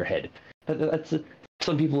going to go to your head. That's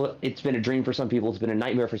some people, it's been a dream for some people. It's been a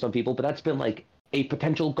nightmare for some people, but that's been like a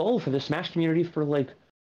potential goal for the Smash community for like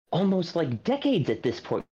almost like decades at this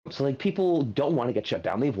point. So like people don't want to get shut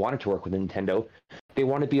down. They've wanted to work with Nintendo. They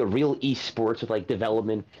want to be a real esports with like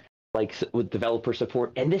development, like with developer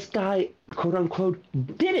support. And this guy, quote unquote,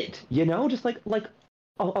 did it, you know, just like,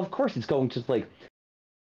 of course it's going to like,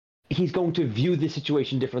 he's going to view the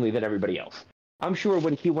situation differently than everybody else. I'm sure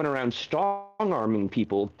when he went around strong-arming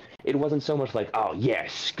people, it wasn't so much like, oh yeah,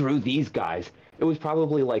 screw these guys. It was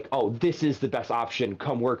probably like, oh, this is the best option,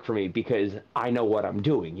 come work for me because I know what I'm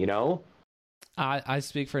doing, you know? I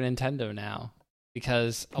speak for Nintendo now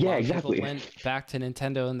because a lot of exactly. people went back to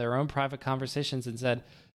Nintendo in their own private conversations and said,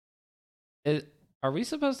 are we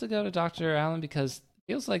supposed to go to Dr. Allen? Because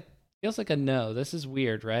it feels like a no. This is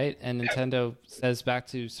weird, right? And Nintendo says back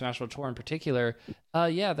to Smash Bros. Tour in particular,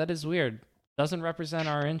 yeah, that is weird. Doesn't represent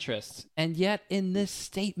our interests. And yet in this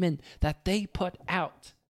statement that they put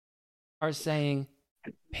out are saying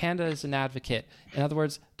Panda is an advocate. In other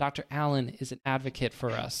words, Dr. Allen is an advocate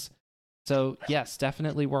for us. So yes,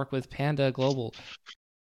 definitely work with Panda Global.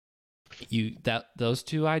 Those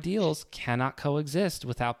two ideals cannot coexist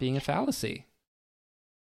without being a fallacy.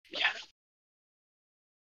 Yeah.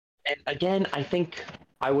 And again, I think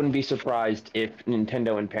I wouldn't be surprised if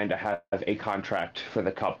Nintendo and Panda have a contract for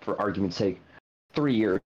the Cup, for argument's sake, 3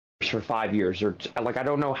 years or 5 years, or like I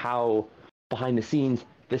don't know how behind the scenes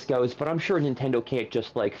this goes, but I'm sure Nintendo can't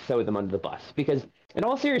just like throw them under the bus. Because in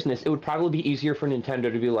all seriousness, it would probably be easier for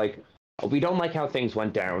Nintendo to be like, oh, we don't like how things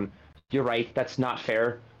went down. You're right, that's not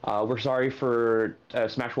fair. We're sorry for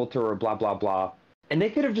Smash World Tour, blah blah blah. And they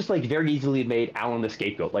could have just like very easily made Alan the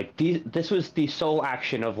scapegoat. Like this was the sole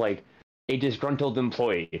action of like a disgruntled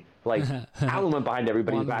employee. Like Alan went behind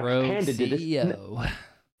everybody's back. Panda did this.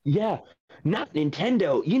 Yeah, not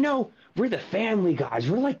Nintendo. You know, we're the family guys.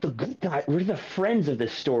 We're like the good guys. We're the friends of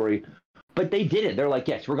this story. But they did it. They're like,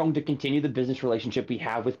 yes, we're going to continue the business relationship we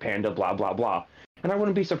have with Panda, blah, blah, blah. And I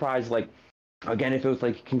wouldn't be surprised, like, again, if it was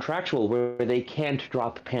like contractual where they can't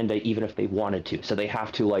drop Panda even if they wanted to. So they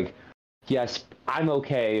have to like, yes, I'm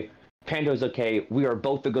okay. Panda's okay. We are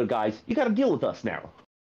both the good guys. You got to deal with us now.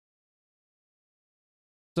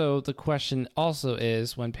 So the question also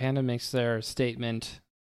is, when Panda makes their statement,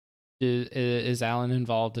 is Alan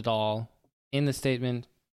involved at all in the statement?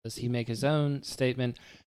 Does he make his own statement?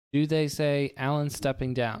 Do they say Alan's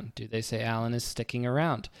stepping down? Do they say Alan is sticking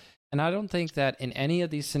around? And I don't think that in any of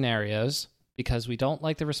these scenarios, because we don't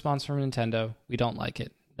like the response from Nintendo, we don't like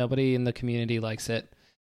it. Nobody in the community likes it.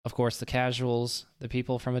 Of course, the casuals, the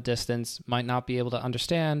people from a distance, might not be able to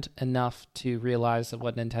understand enough to realize that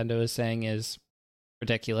what Nintendo is saying is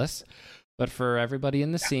ridiculous. But for everybody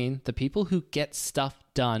in the scene, the people who get stuff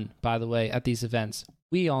done, by the way, at these events,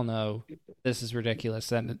 we all know this is ridiculous.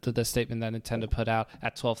 That the statement that Nintendo put out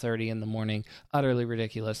at 12:30 in the morning, utterly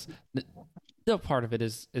ridiculous. No part of it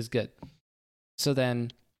is good. So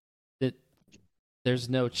then there's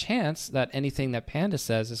no chance that anything that Panda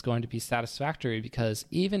says is going to be satisfactory, because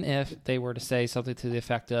even if they were to say something to the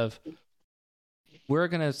effect of, we're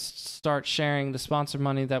going to start sharing the sponsor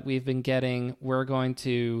money that we've been getting, we're going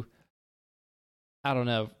to, I don't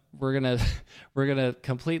know, we're gonna we're gonna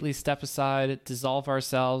completely step aside, dissolve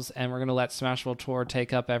ourselves, and we're gonna let Smash World Tour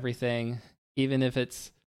take up everything, even if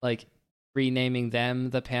it's like renaming them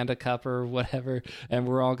the Panda Cup or whatever, and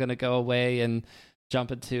we're all gonna go away and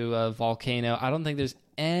jump into a volcano. I don't think there's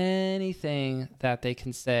anything that they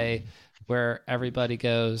can say where everybody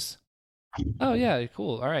goes, oh yeah,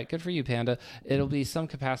 cool, all right, good for you, Panda. It'll be some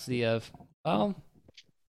capacity of, well,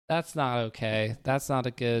 that's not okay. That's not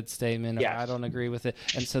a good statement. Or Yes. I don't agree with it.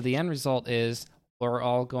 And so the end result is we're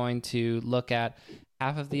all going to look at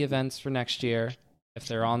half of the events for next year, if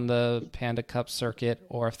they're on the Panda Cup circuit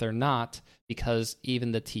or if they're not, because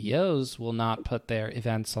even the TOs will not put their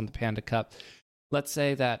events on the Panda Cup. Let's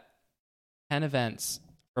say that 10 events,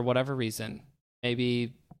 for whatever reason,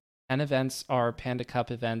 maybe 10 events are Panda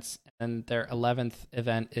Cup events, and their 11th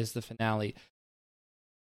event is the finale.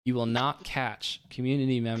 You will not catch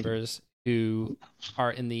community members who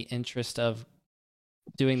are in the interest of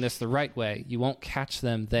doing this the right way. You won't catch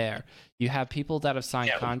them there. You have people that have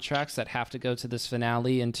signed contracts that have to go to this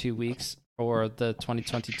finale in 2 weeks for the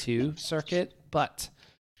 2022 circuit. But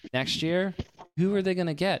next year, who are they going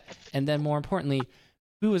to get? And then more importantly,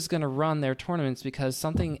 who is going to run their tournaments? Because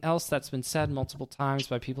something else that's been said multiple times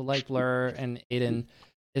by people like Blur and Aiden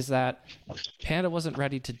is that Panda wasn't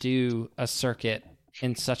ready to do a circuit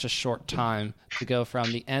in such a short time, to go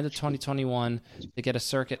from the end of 2021 to get a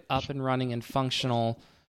circuit up and running and functional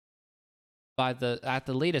at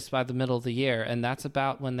the latest by the middle of the year. And that's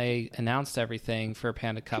about when they announced everything for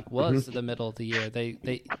Panda Cup was the middle of the year.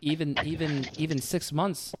 They even 6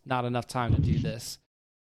 months, not enough time to do this,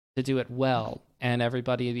 to do it well. And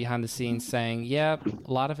everybody behind the scenes saying, yeah,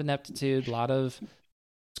 a lot of ineptitude, a lot of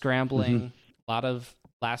scrambling, a lot of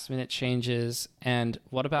last minute changes. And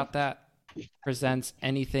what about that presents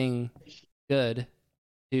anything good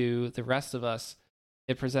to the rest of us?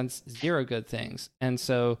 It presents zero good things. And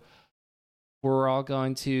so we're all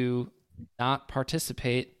going to not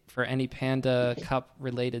participate for any Panda Cup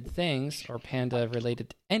related things or Panda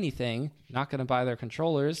related anything. Not going to buy their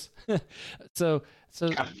controllers. so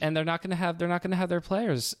and they're not going to have their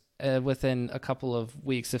players within a couple of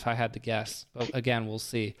weeks, if I had to guess. But again, we'll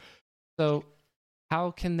see. So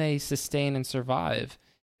how can they sustain and survive?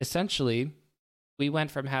 Essentially, we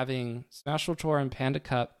went from having Smash World Tour and Panda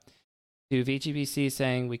Cup to VGBC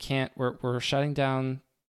saying we're shutting down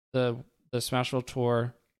the Smash World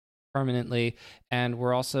Tour permanently, and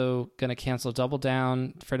we're also going to cancel Double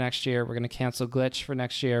Down for next year. We're going to cancel Glitch for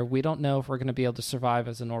next year. We don't know if we're going to be able to survive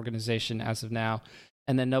as an organization as of now.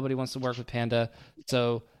 And then nobody wants to work with Panda.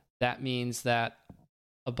 So that means that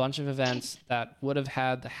a bunch of events that would have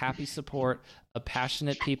had the happy support of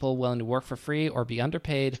passionate people willing to work for free or be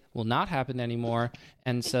underpaid will not happen anymore.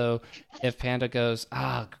 And so if Panda goes,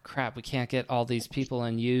 crap, we can't get all these people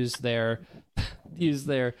and use their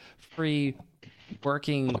free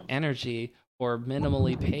working energy or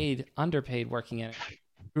minimally paid, underpaid working energy,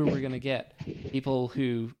 who are we going to get? People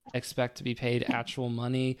who expect to be paid actual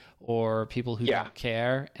money, or people who don't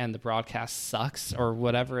care and the broadcast sucks, or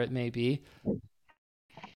whatever it may be.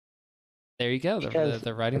 There you go.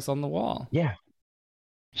 The writing's on the wall. Yeah.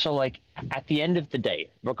 So, like, at the end of the day,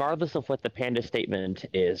 regardless of what the Panda statement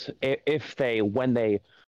is, when they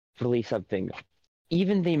release something,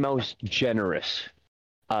 even the most generous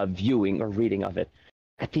viewing or reading of it,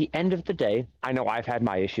 at the end of the day, I know I've had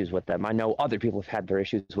my issues with them. I know other people have had their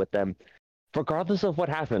issues with them. Regardless of what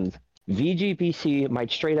happens, VGBC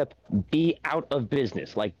might straight up be out of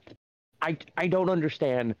business. Like, I don't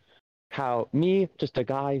understand how me, just a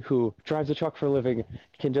guy who drives a truck for a living,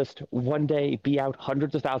 can just one day be out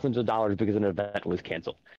hundreds of thousands of dollars because an event was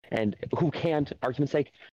canceled. And who can't, argument's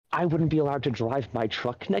sake, I wouldn't be allowed to drive my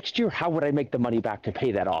truck next year. How would I make the money back to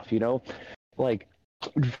pay that off, you know? Like,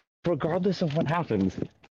 regardless of what happens,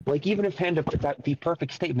 like, even if Panda puts out the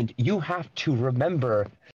perfect statement, you have to remember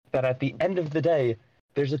that at the end of the day,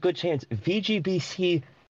 there's a good chance VGBC,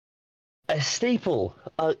 a staple,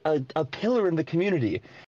 a pillar in the community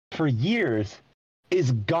for years,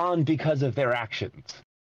 is gone because of their actions.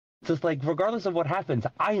 So it's like, regardless of what happens,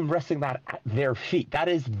 I am resting that at their feet. That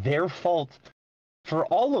is their fault for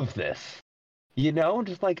all of this. You know,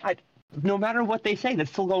 just like, no matter what they say,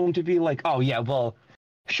 that's still going to be like, oh yeah, well,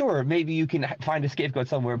 sure, maybe you can find a scapegoat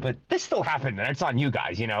somewhere, but this still happened, and it's on you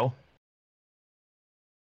guys, you know?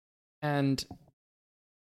 And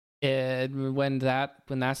when that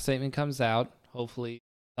statement comes out, hopefully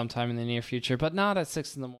sometime in the near future, but not at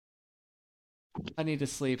 6 a.m. I need to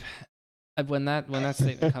sleep. When that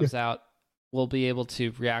statement comes out, we'll be able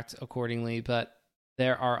to react accordingly. But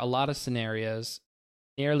there are a lot of scenarios,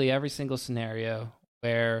 nearly every single scenario,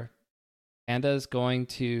 where Panda is going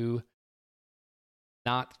to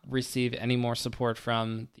not receive any more support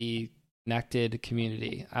from the connected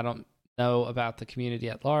community. I don't know about the community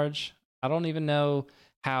at large. I don't even know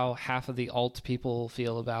how half of the alt people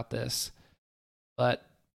feel about this. But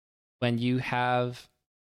when you have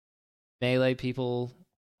Melee people,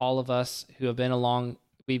 all of us who have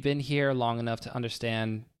we've been here long enough to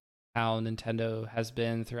understand how Nintendo has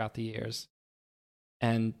been throughout the years.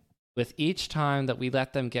 And with each time that we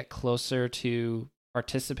let them get closer to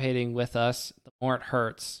participating with us, the more it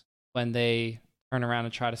hurts when they turn around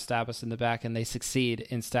and try to stab us in the back, and they succeed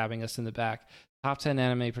in stabbing us in the back. Top 10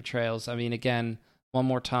 anime portrayals. I mean, again, one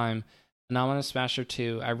more time, Phenomenal Smasher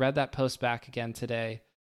 2. I read that post back again today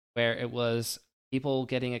where it was people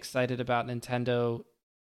getting excited about Nintendo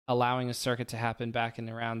allowing a circuit to happen back in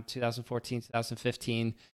around 2014,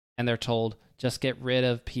 2015, and they're told, just get rid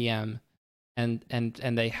of PM. And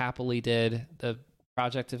they happily did. The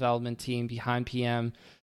project development team behind PM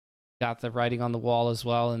got the writing on the wall as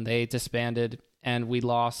well, and they disbanded, and we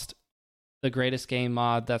lost the greatest game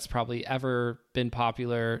mod that's probably ever been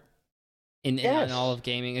popular in all of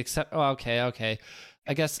gaming, except okay.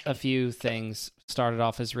 I guess a few things started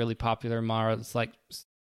off as really popular mods, like,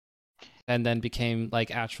 and then became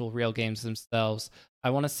like actual real games themselves.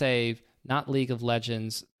 I want to say not League of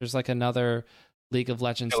Legends. There's like another League of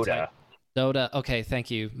Legends Dota. Dota. Okay, thank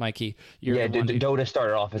you, Mikey. Dota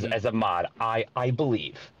started off as a mod, I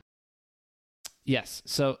believe. Yes.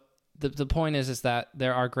 So the point is that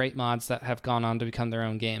there are great mods that have gone on to become their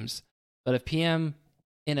own games. But if PM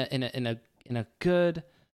in a good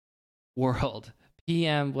world,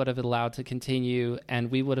 PM would have allowed to continue,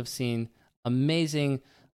 and we would have seen amazing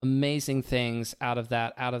things out of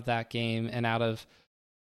that game, and out of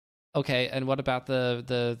okay. And what about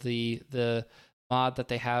the mod that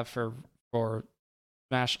they have for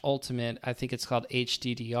Smash Ultimate? I think it's called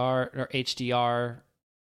HDDR or HDR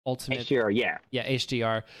Ultimate. HDR, yeah. Yeah,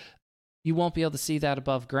 HDR. You won't be able to see that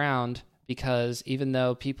above ground, because even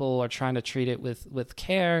though people are trying to treat it with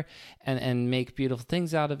care and make beautiful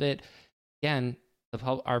things out of it, again,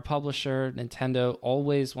 our publisher, Nintendo,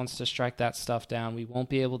 always wants to strike that stuff down. We won't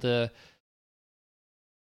be able to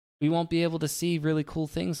see really cool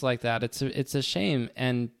things like that. It's a shame,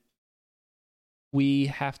 and we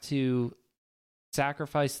have to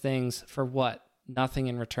sacrifice things for what? Nothing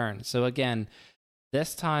in return. So again,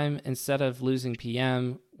 this time, instead of losing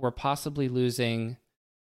PM, we're possibly losing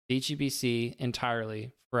DGBC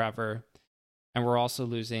entirely, forever. And we're also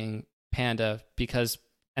losing Panda,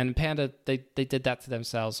 and Panda, they did that to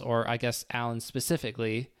themselves, or I guess Alan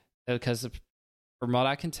specifically, because from what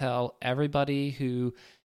I can tell, everybody who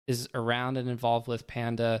is around and involved with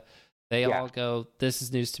Panda, they all go, this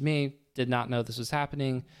is news to me, did not know this was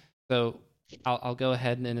happening. So I'll go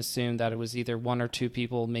ahead and assume that it was either one or two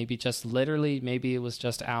people, maybe it was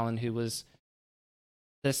just Alan who was,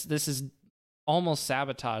 this is almost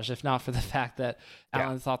sabotage, if not for the fact that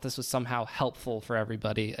Alan thought this was somehow helpful for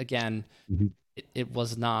everybody. Again, it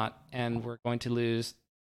was not, and we're going to lose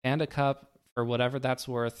Panda Cup for whatever that's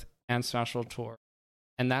worth, and Smash World Tour.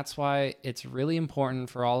 And that's why it's really important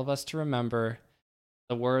for all of us to remember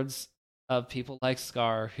the words of people like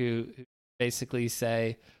Scar, who basically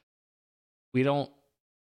say, we don't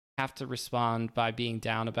have to respond by being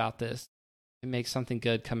down about this to make something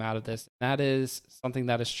good come out of this. And that is something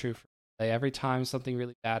that is true for me. Every time something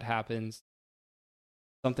really bad happens,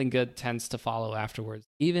 something good tends to follow afterwards,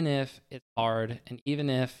 even if it's hard, and even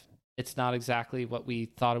if it's not exactly what we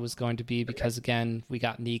thought it was going to be, because again, we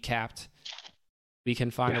got kneecapped. We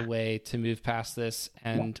can find a way to move past this,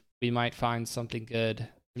 and we might find something good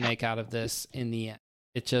to make out of this in the end.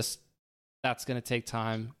 That's going to take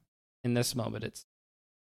time. In this moment,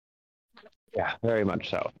 very much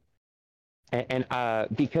so. And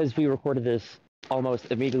because we recorded this almost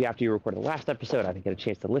immediately after you recorded the last episode, I didn't get a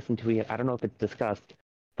chance to listen to it. I don't know if it's discussed,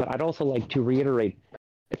 but I'd also like to reiterate,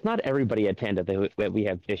 it's not everybody at Panda that we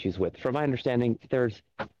have issues with. From my understanding, there's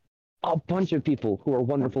a bunch of people who are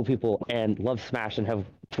wonderful people and love Smash and have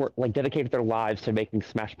dedicated their lives to making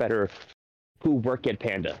Smash better, who work at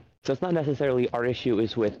Panda. So it's not necessarily our issue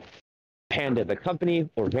is with Panda the company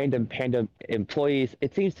or random Panda employees.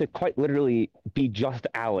 It seems to quite literally be just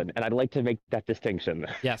Alan, and I'd like to make that distinction.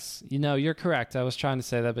 Yes, you're correct. I was trying to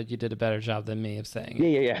say that, but you did a better job than me of saying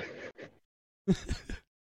it. Yeah.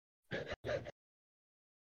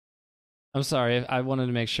 I'm sorry. I wanted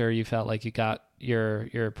to make sure you felt like you got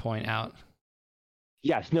your point out.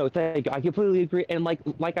 Yes, no, thank you. I completely agree. And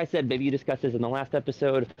like I said, maybe you discussed this in the last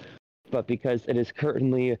episode, but because it is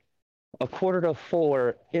currently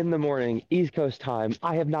 3:45 in the morning, East Coast time,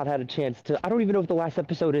 I have not had a chance to. I don't even know if the last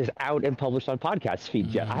episode is out and published on podcast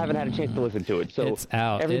feeds yet. I haven't had a chance to listen to it. So it's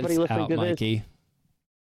out. Everybody listening to Mikey. this,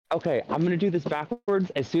 Okay, I'm gonna do this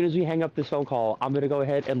backwards. As soon as we hang up this phone call, I'm gonna go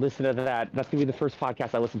ahead and listen to that. That's gonna be the first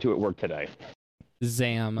podcast I listen to at work today.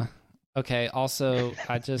 Zam. Okay, also,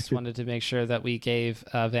 I just wanted to make sure that we gave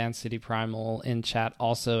Van City Primal in chat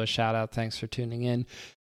also a shout out. Thanks for tuning in.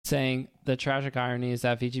 Saying the tragic irony is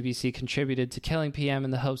that VGBC contributed to killing PM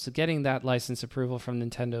in the hopes of getting that license approval from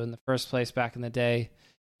Nintendo in the first place back in the day.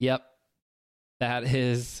 Yep, that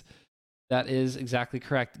is exactly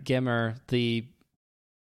correct. Gimmer, the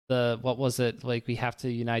what was it, like, we have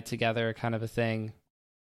to unite together kind of a thing.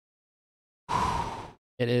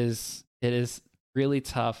 It is really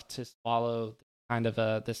tough to swallow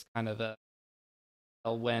this kind of a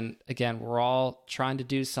when, again, we're all trying to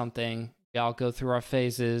do something. We all go through our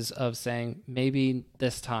phases of saying maybe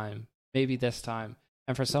this time,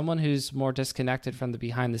 and for someone who's more disconnected from the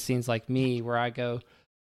behind the scenes like me, where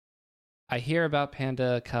I hear about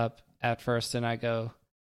Panda Cup at first and I go,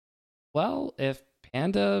 well, if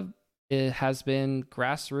Panda has been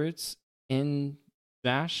grassroots in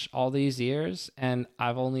Smash all these years, and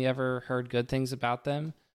I've only ever heard good things about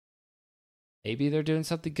them, maybe they're doing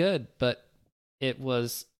something good. But it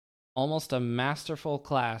was almost a masterful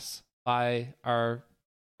class by our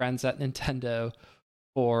friends at Nintendo.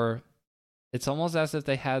 It's almost as if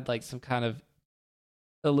they had like some kind of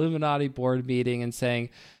Illuminati board meeting and saying,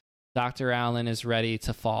 Dr. Allen is ready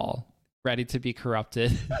to fall, ready to be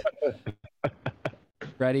corrupted,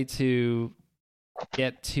 ready to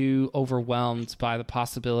get too overwhelmed by the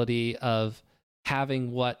possibility of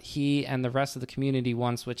having what he and the rest of the community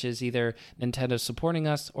wants, which is either Nintendo supporting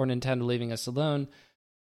us or Nintendo leaving us alone.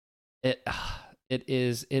 It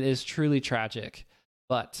is truly tragic,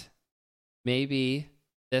 but maybe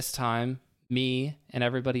this time me and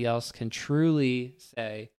everybody else can truly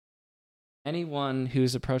say, anyone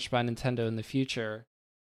who's approached by Nintendo in the future,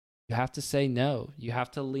 you have to say no. You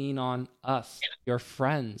have to lean on us, your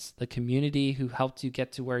friends, the community who helped you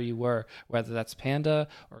get to where you were, whether that's Panda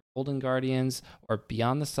or Golden Guardians or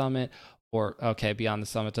Beyond the Summit, or, okay, Beyond the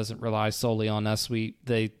Summit doesn't rely solely on us.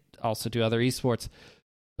 They also do other esports,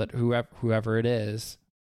 but whoever it is.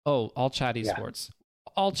 Oh, All Chat Esports. Yeah.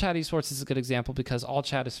 All Chat Esports is a good example because All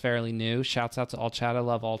Chat is fairly new. Shouts out to All Chat. I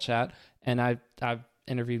love All Chat. And I've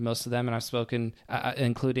interviewed most of them, and I've spoken,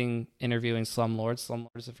 including interviewing Slumlord.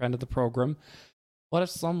 Slumlord is a friend of the program. What if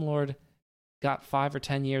Slumlord got 5 or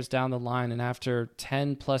 10 years down the line, and after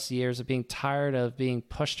 10 plus years of being tired of being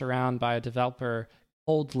pushed around by a developer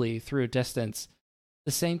coldly through a distance,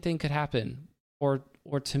 the same thing could happen? Or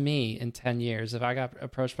to me in 10 years, if I got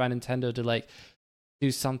approached by Nintendo to like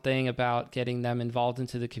do something about getting them involved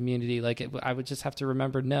into the community, I would just have to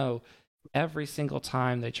remember, no, every single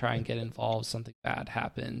time they try and get involved, something bad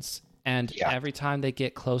happens. And every time they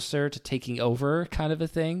get closer to taking over, kind of a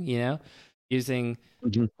thing, using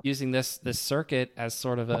this circuit as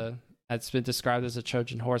sort of it's been described as a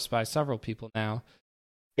Trojan horse by several people now.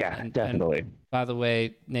 Yeah, definitely. And by the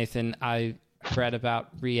way, Nathan, I read about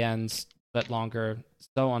Rien's but longer.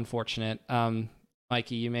 So unfortunate.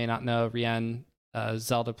 Mikey, you may not know Rien,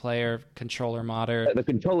 Zelda player, controller modder. The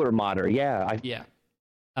controller modder, yeah.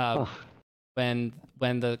 When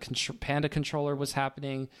the Panda controller was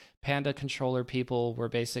happening, Panda controller people were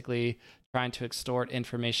basically trying to extort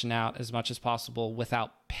information out as much as possible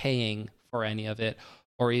without paying for any of it,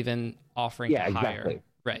 or even offering to hire. Exactly.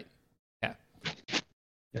 Right. Yeah.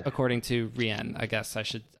 According to Rien, I guess I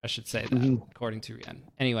should say that. According to Rien.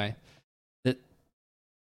 Anyway,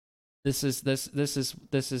 this is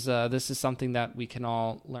something that we can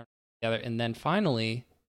all learn together. And then finally,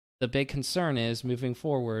 the big concern is moving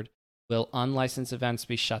forward, will unlicensed events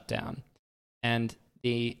be shut down? And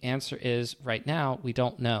the answer is, right now, we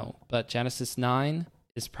don't know. But Genesis 9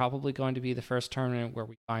 is probably going to be the first tournament where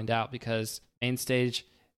we find out, because main stage,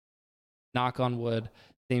 knock on wood,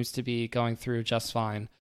 seems to be going through just fine.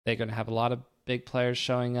 They're going to have a lot of big players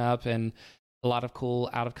showing up and a lot of cool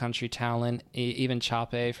out-of-country talent. Even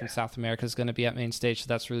Chape from South America is going to be at main stage, so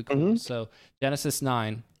that's really cool. So Genesis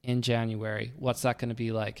 9 in January, what's that going to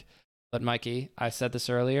be like? But Mikey, I said this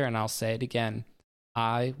earlier, and I'll say it again.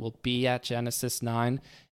 I will be at Genesis 9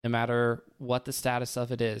 no matter what the status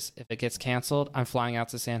of it is. If it gets canceled, I'm flying out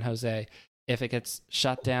to San Jose. If it gets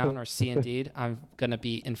shut down or C&D'd, I'm going to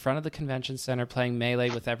be in front of the convention center playing Melee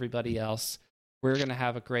with everybody else. We're going to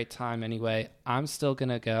have a great time anyway. I'm still going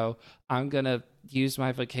to go. I'm going to use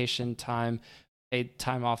my vacation time, paid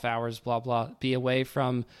time off hours, blah, blah, be away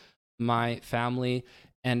from my family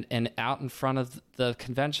and out in front of the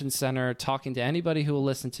convention center talking to anybody who will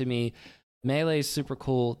listen to me. Melee is super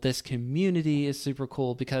cool. This community is super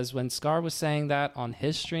cool, because when Scar was saying that on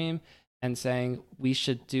his stream, and saying we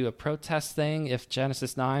should do a protest thing if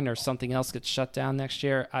Genesis 9 or something else gets shut down next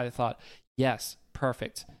year, I thought, yes,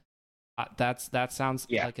 perfect. That sounds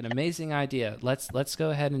like an amazing idea. Let's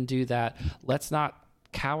go ahead and do that. Let's not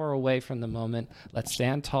cower away from the moment. Let's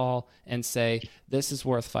stand tall and say this is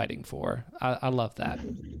worth fighting for. I love that.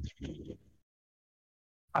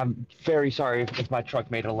 I'm very sorry if my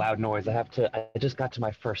truck made a loud noise. I just got to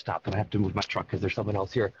my first stop and I have to move my truck because there's someone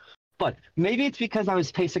else here. But maybe it's because I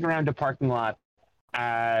was pacing around a parking lot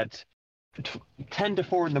at 10 to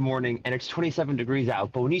 4 in the morning and it's 27 degrees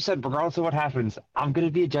out. But when you said, regardless of what happens, I'm going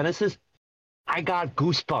to be a Genesis, I got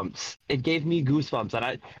goosebumps. It gave me goosebumps.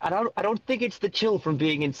 And I don't think it's the chill from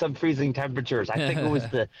being in sub-freezing temperatures. I think it was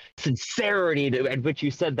the sincerity at which you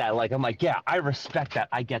said that. Like, I'm like, yeah, I respect that.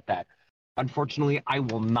 I get that. Unfortunately, I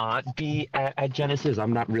will not be at Genesis.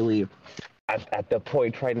 I'm not really at the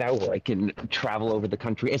point right now where I can travel over the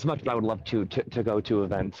country as much as I would love to go to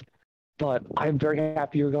events. But I'm very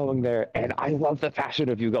happy you're going there, and I love the passion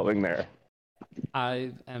of you going there.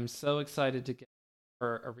 I am so excited to get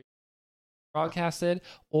for a broadcasted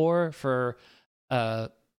or for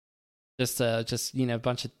just a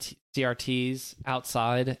bunch of CRTs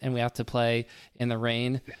outside, and we have to play in the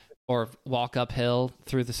rain or walk uphill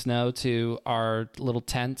through the snow to our little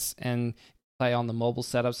tents and play on the mobile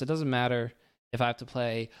setups. It doesn't matter if I have to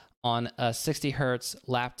play on a 60 hertz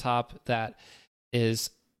laptop that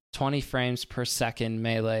is 20 frames per second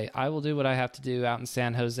Melee. I will do what I have to do out in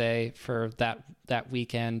San Jose for that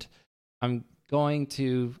weekend. I'm going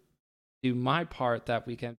to do my part that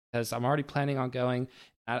weekend because I'm already planning on going.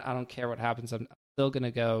 I don't care what happens. I'm still going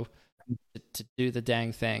to go to do the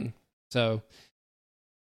dang thing. So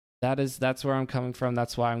that's where I'm coming from.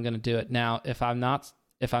 That's why I'm going to do it. Now, if I'm not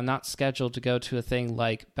scheduled to go to a thing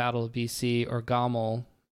like Battle of BC or GOML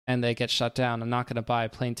and they get shut down, I'm not going to buy a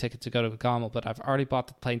plane ticket to go to GOML, but I've already bought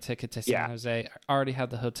the plane ticket to San Jose. I already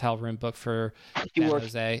have the hotel room booked for San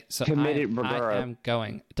Jose. So I am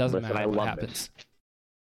going. It doesn't matter what happens.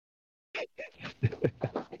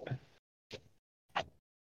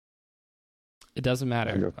 It doesn't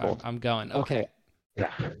matter. I'm going. Okay.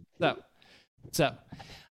 Yeah. So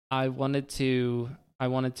I wanted to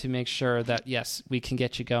make sure that yes, we can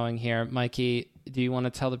get you going here, Mikey. Do you want to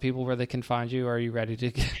tell the people where they can find you? Or are you ready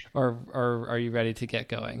to, or are you ready to get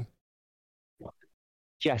going?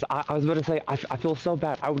 Yes, I was about to say, I feel so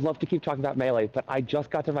bad. I would love to keep talking about Melee, but I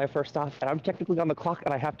just got to my first stop, and I'm technically on the clock,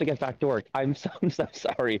 and I have to get back to work. I'm so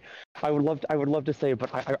sorry. I would love to say,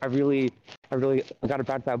 but I really got a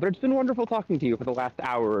bad time. But it's been wonderful talking to you for the last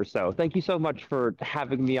hour or so. Thank you so much for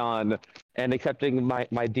having me on and accepting my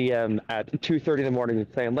DM at 2:30 in the morning and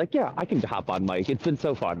saying, like, yeah, I can hop on, Mike. It's been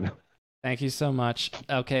so fun. Thank you so much.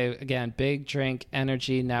 Okay, again, Big Drink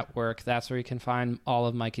Energy Network. That's where you can find all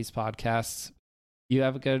of Mikey's podcasts. You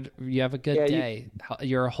have a good day.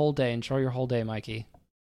 Your whole day. Enjoy your whole day, Mikey.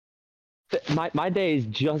 My day is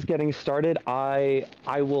just getting started. I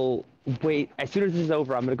will wait. As soon as this is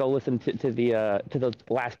over, I'm going to go listen to the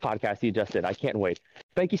last podcast you just did. I can't wait.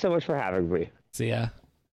 Thank you so much for having me. See ya.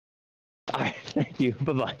 All right. Thank you.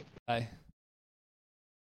 Bye-bye. Bye.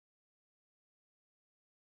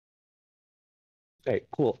 Okay,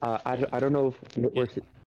 cool. I don't know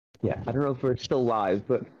if we're still live,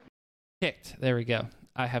 but kicked. There we go.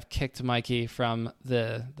 I have kicked Mikey from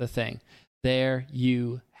the thing. There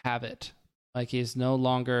you have it. Mikey is no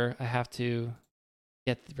longer. I have to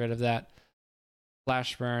get rid of that.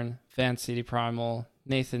 Flashburn, Fan City Primal,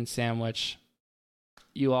 Nathan Sandwich.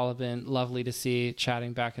 You all have been lovely to see,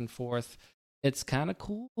 chatting back and forth. It's kind of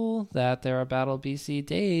cool that there are Battle BC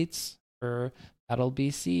dates for Battle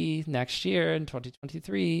BC next year in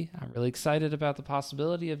 2023. I'm really excited about the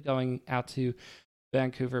possibility of going out to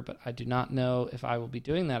Vancouver, but I do not know if I will be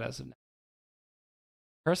doing that as of now.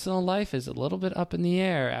 Personal life is a little bit up in the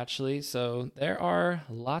air, actually, so there are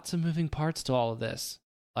lots of moving parts to all of this.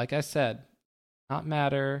 Like I said, not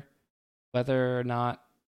matter whether or not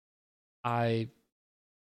I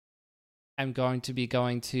am going to be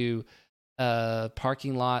going to a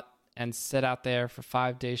parking lot and sit out there for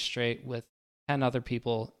 5 days straight with 10 other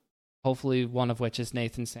people, hopefully one of which is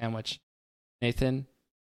Nathan Sandwich. Nathan,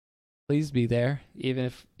 please be there,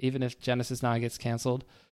 even if Genesis 9 gets canceled.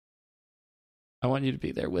 I want you to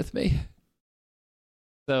be there with me.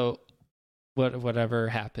 So, whatever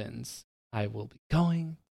happens, I will be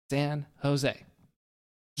going to San Jose.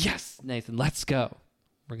 Yes, Nathan, let's go.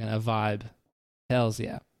 We're gonna vibe. Hells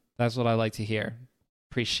yeah. That's what I like to hear.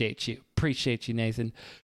 Appreciate you, Nathan.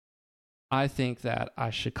 I think that I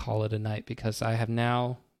should call it a night because I have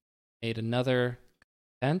now made another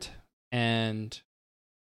event and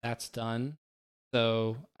that's done.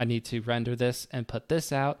 So I need to render this and put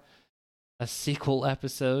this out. a sequel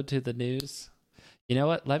episode to the news. You know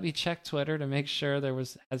what? Let me check Twitter to make sure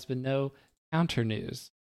has been no counter news.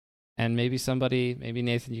 And maybe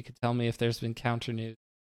Nathan, you could tell me if there's been counter news.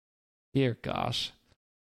 Dear gosh.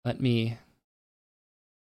 Let me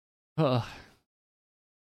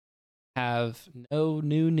have no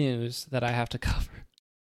new news that I have to cover.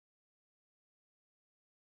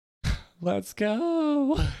 Let's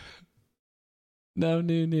go. No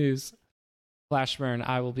new news. Flashburn,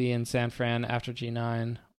 I will be in San Fran after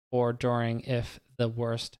G9 or during if the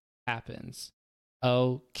worst happens.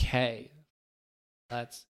 Okay.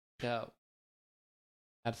 Let's go.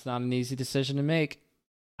 That's not an easy decision to make.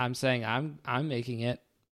 I'm saying I'm making it,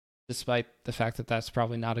 despite the fact that that's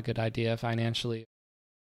probably not a good idea financially,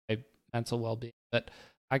 mental well-being. But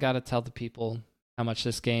I got to tell the people how much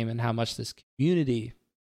this game and how much this community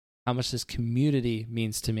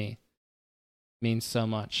means to me. It means so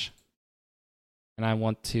much. And I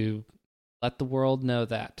want to let the world know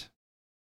that.